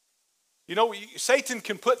 You know, Satan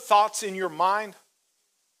can put thoughts in your mind,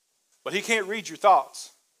 but he can't read your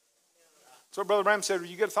thoughts. So Brother Branham said,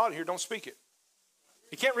 you get a thought in here, don't speak it.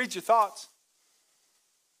 He can't read your thoughts.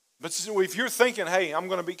 But if you're thinking, hey, I'm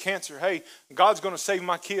going to beat cancer. Hey, God's going to save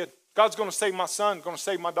my kid. God's going to save my son. Going to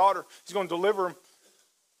save my daughter. He's going to deliver him.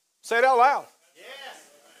 Say it out loud. Yes.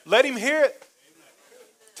 Let him hear it.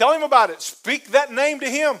 Tell him about it. Speak that name to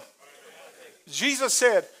him. Jesus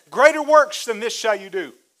said, greater works than this shall you do.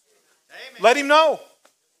 Amen. Let him know.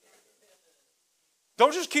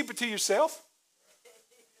 Don't just keep it to yourself.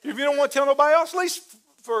 If you don't want to tell nobody else, at least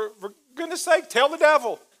for goodness sake, tell the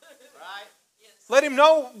devil. Right. Let him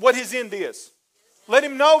know what his end is. Let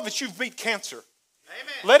him know that you've beat cancer.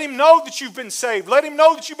 Amen. Let him know that you've been saved. Let him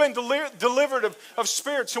know that you've been delivered of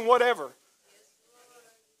spirits and whatever.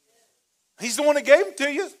 He's the one that gave them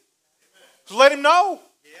to you. So let him know.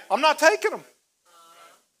 I'm not taking them.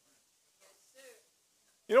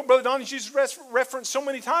 You know, Brother Donnie's used reference so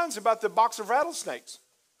many times about the box of rattlesnakes.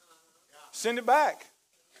 Send it back.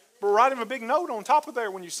 But write him a big note on top of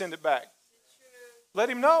there when you send it back.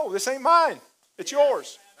 Let him know, this ain't mine. It's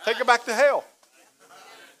yours. Take it back to hell.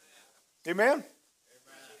 Amen?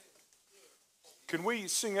 Can we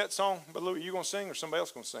sing that song? But Louis, you going to sing or somebody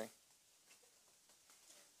else going to sing?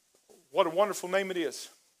 What a wonderful name it is.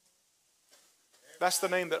 That's the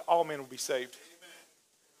name that all men will be saved.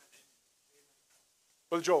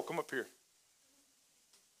 Brother Joel, come up here.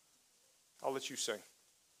 I'll let you sing.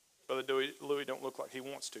 Brother Louis don't look like he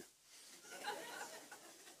wants to.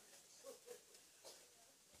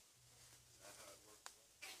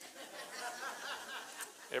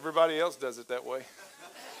 Everybody else does it that way.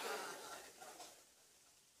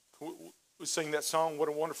 We sing that song, what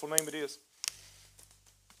a wonderful name it is.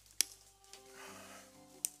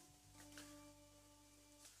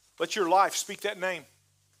 Let your life speak that name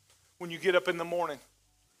when you get up in the morning.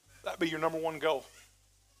 That be your number one goal.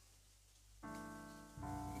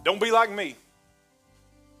 Don't be like me.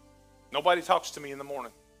 Nobody talks to me in the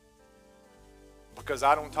morning because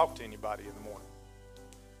I don't talk to anybody in the morning.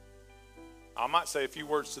 I might say a few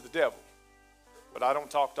words to the devil, but I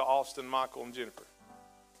don't talk to Austin, Michael, and Jennifer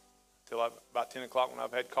till about 10 o'clock when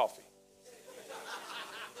I've had coffee.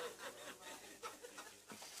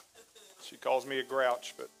 She calls me a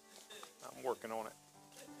grouch, but I'm working on it.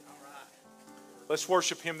 Let's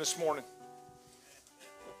worship him this morning.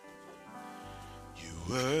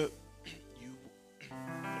 What is that?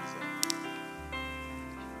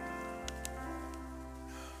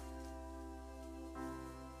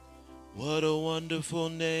 What a wonderful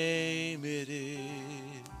name it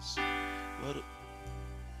is. What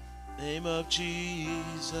a name of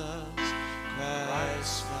Jesus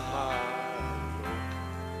Christ my Lord.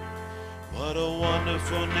 What a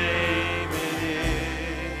wonderful name it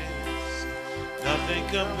is. Nothing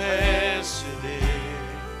compares to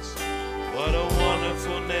this. What a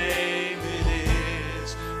wonderful name it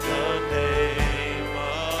is, the name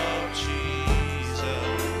of Jesus.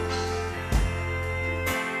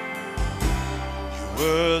 You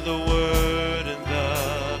were the Word in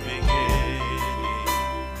the beginning,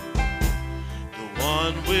 the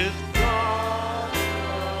one with God,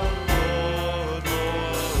 the Lord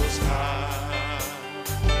Most High.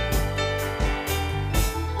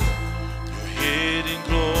 Your hidden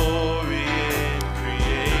glory in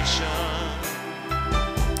creation,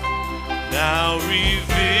 now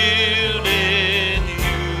revealed in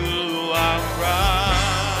you, our cry.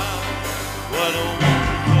 What a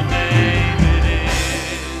wonderful name it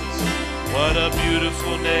is. What a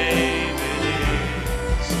beautiful name it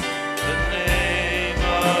is. The name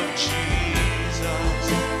of Jesus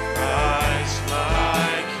Christ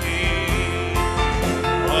my King.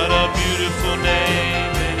 What a beautiful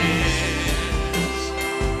name it is.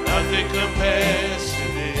 Nothing compares to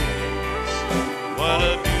this. What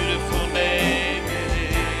a beautiful name it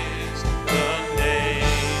is,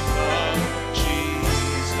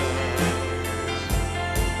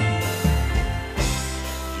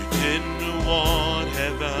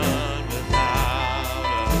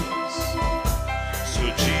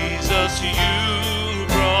 you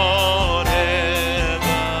brought heaven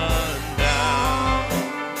down.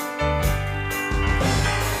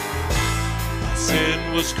 My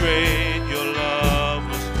sin was great, your love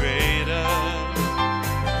was greater.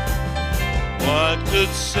 What could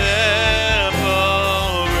separate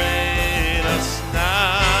us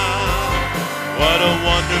now? What a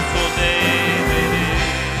wonderful name it is.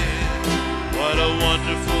 What a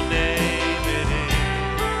wonderful name it is.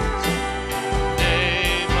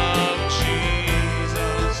 Name of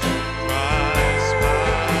Jesus Christ,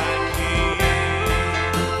 my King.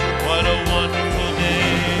 What a wonderful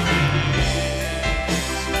name it is.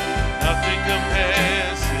 Nothing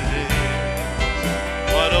compares to this.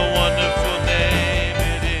 What a wonderful name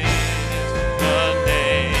it is. The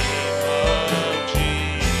name of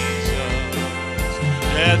Jesus.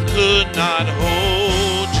 Death could not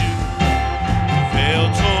hold you. Veil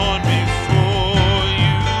torn before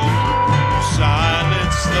you.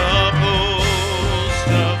 Silence the boast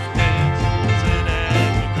of death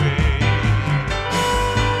and the grave.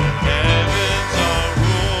 The heavens are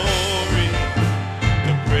roaring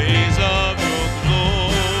the praise of your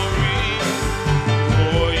glory.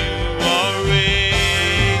 For you are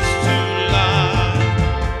raised to life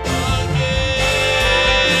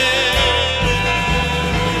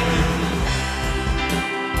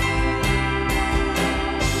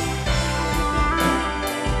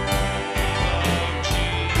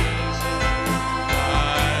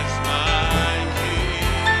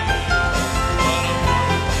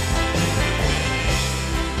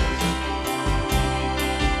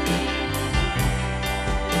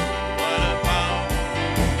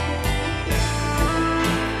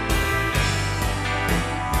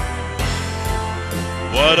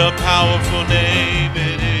What a powerful name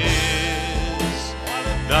it is.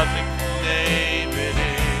 Nothing name it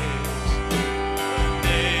is. The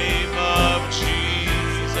name of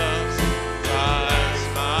Jesus Christ,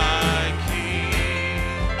 my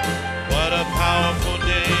King. What a powerful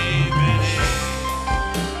name it is.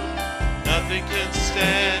 Nothing can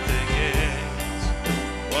stand against.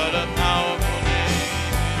 What a powerful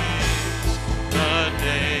name it is. The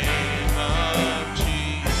name of Jesus.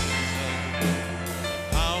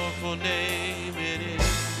 Powerful name it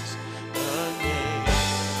is, the name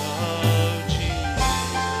of Jesus.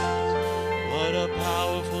 What a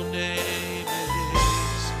powerful name it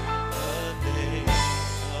is, the name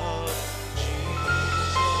of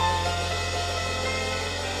Jesus.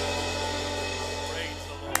 Praise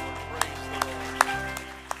the Lord. Praise the Lord.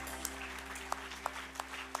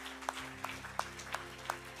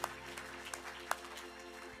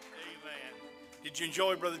 Amen. Did you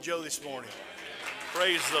enjoy Brother Joe this morning?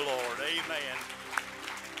 Praise the Lord. Amen.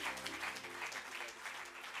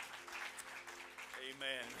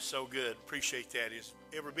 Amen. So good. Appreciate that. It's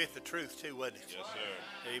every bit the truth too, wasn't it? Yes,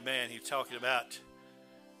 sir. Amen. He was talking about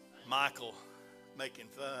Michael making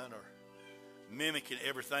fun or mimicking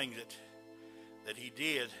everything that he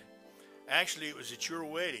did. Actually, it was at your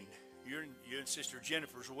wedding, you and Sister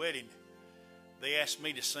Jennifer's wedding. They asked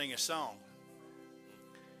me to sing a song,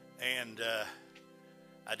 and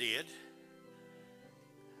I did.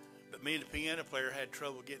 But me and the piano player had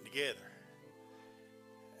trouble getting together.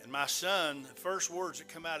 And my son, the first words that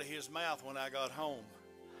come out of his mouth when I got home,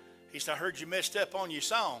 he said, "I heard you messed up on your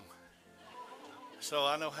song." So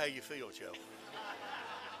I know how you feel, Joe.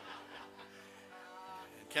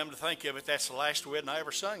 And come to think of it, that's the last wedding I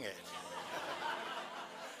ever sung at.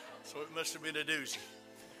 So it must have been a doozy.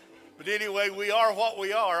 But anyway, we are what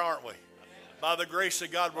we are, aren't we? By the grace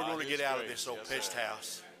of God, we're going to get out of this old pest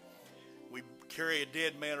house. We carry a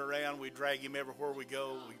dead man around. We drag him everywhere we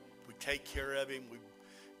go. We take care of him. We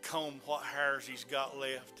comb what hairs he's got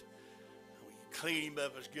left. We clean him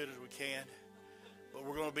up as good as we can. But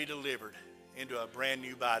we're going to be delivered into a brand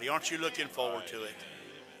new body. Aren't you looking forward to it?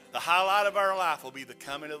 The highlight of our life will be the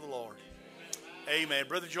coming of the Lord. Amen.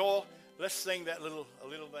 Brother Joel, let's sing a little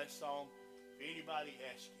of that song. If anybody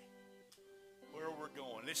asks you where we're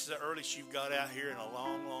going, this is the earliest you've got out here in a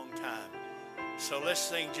long, long time. So let's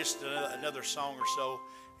sing just another song or so,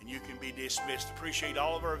 and you can be dismissed. Appreciate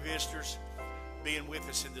all of our visitors being with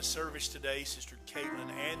us in the service today. Sister Caitlin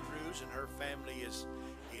Andrews and her family is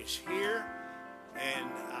here, and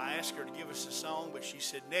I asked her to give us a song, but she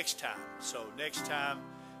said next time. So next time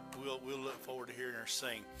we'll look forward to hearing her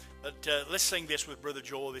sing. But let's sing this with Brother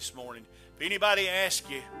Joel this morning. If anybody asks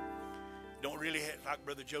you, don't really have, like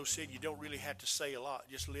Brother Joe said, you don't really have to say a lot.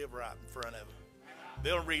 Just live right in front of them.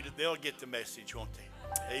 They'll read it. They'll get the message, won't they?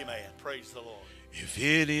 Amen. Praise the Lord. If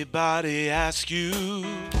anybody asks you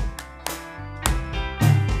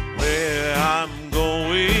where I'm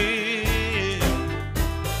going,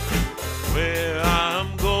 where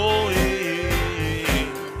I'm going,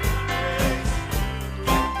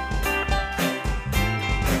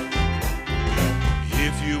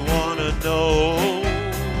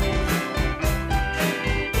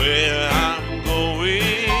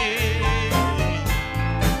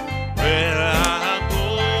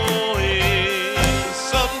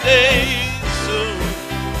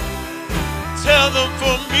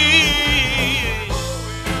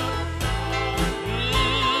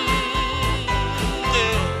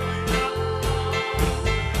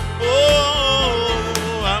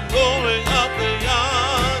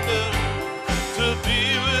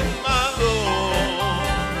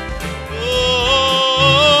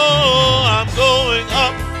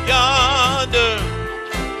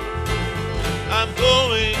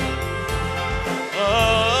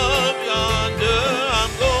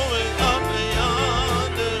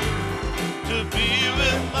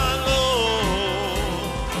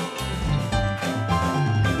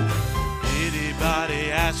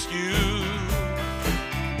 ask you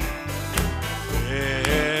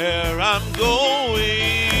where I'm going,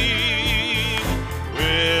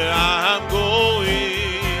 where I'm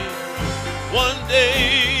going one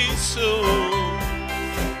day soon.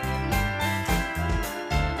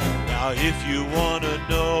 Now if you want to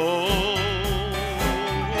know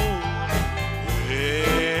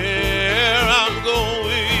where I'm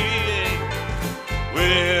going,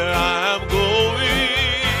 where I'm going,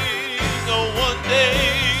 oh, one day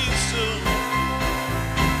soon.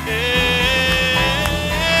 Yeah,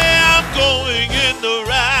 I'm going in the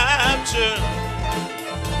rapture.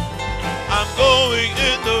 I'm going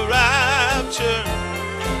in the rapture.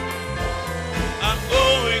 I'm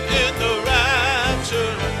going in the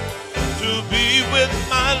rapture to be with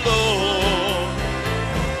my Lord.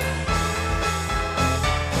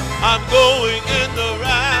 I'm going in the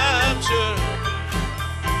rapture.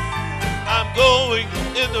 I'm going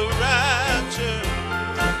in the rapture.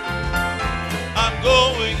 I'm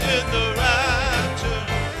going in the rapture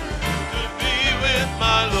to be with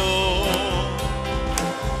my Lord.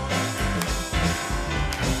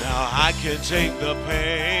 Now I can take the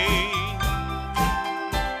pain,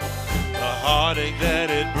 the heartache that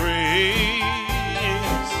it brings.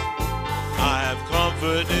 I have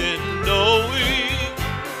comfort in knowing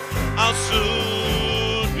I'll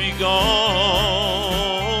soon be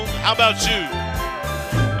gone. How about you?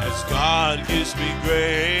 As God gives me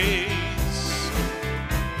grace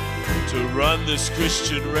to run this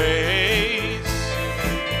Christian race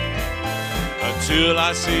until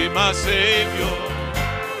I see my Savior.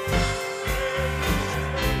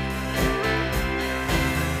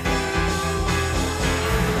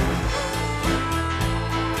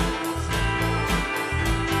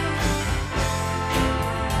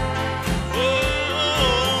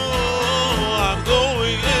 I'm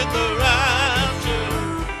going in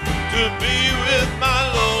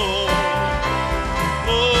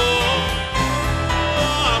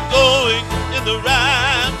the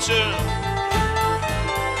rapture.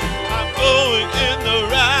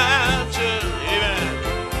 Amen.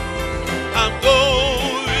 I'm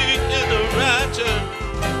going in the rapture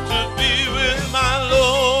to be with my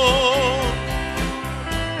Lord.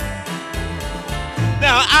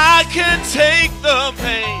 Now I can take the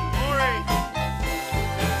pain,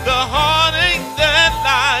 the heartache that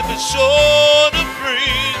life is sure to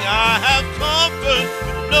bring. I have comfort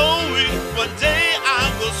knowing one day I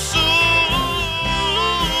will soon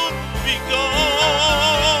be gone.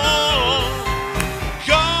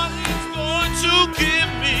 God is going to give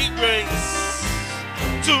me grace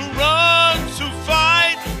to run, to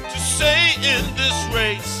fight, to stay in this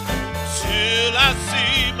race till I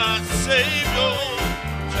see my Savior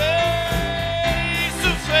face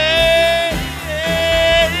to face.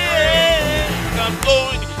 I'm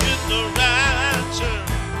going in the rapture.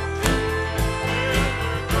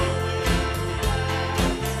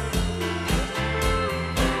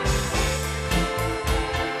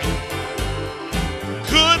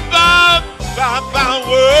 Goodbye, bye-bye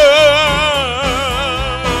world.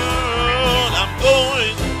 I'm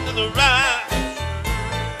going in the rapture.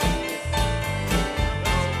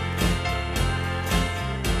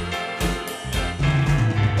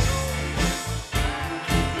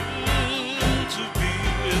 To be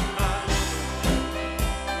with my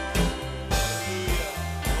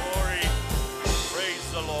Glory. Praise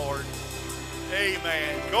the Lord.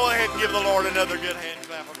 Amen. Go ahead and give the Lord another good hand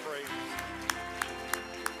clap of praise.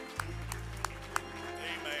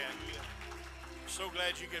 Amen. So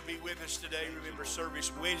glad you could be with us today. Remember,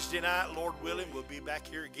 service Wednesday night, Lord willing, we'll be back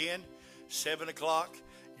here again, 7 o'clock.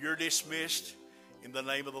 You're dismissed in the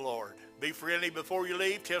name of the Lord. Be friendly before you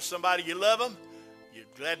leave. Tell somebody you love them. You're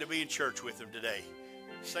glad to be in church with them today.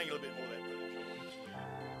 Sing a little bit more of that, brother.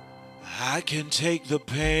 I can take the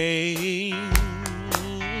pain,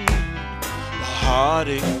 the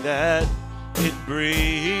heartache that it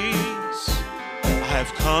brings. I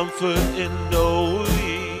have comfort in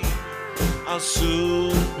knowing I'll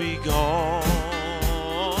soon be gone.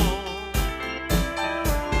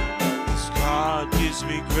 As God gives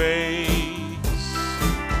me grace,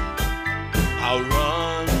 I'll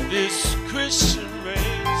run this Christian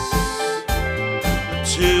race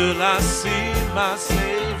until I see my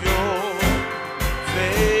Savior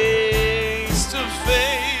face to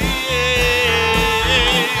face.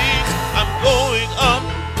 I'm going up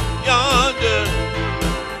yonder.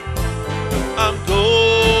 I'm going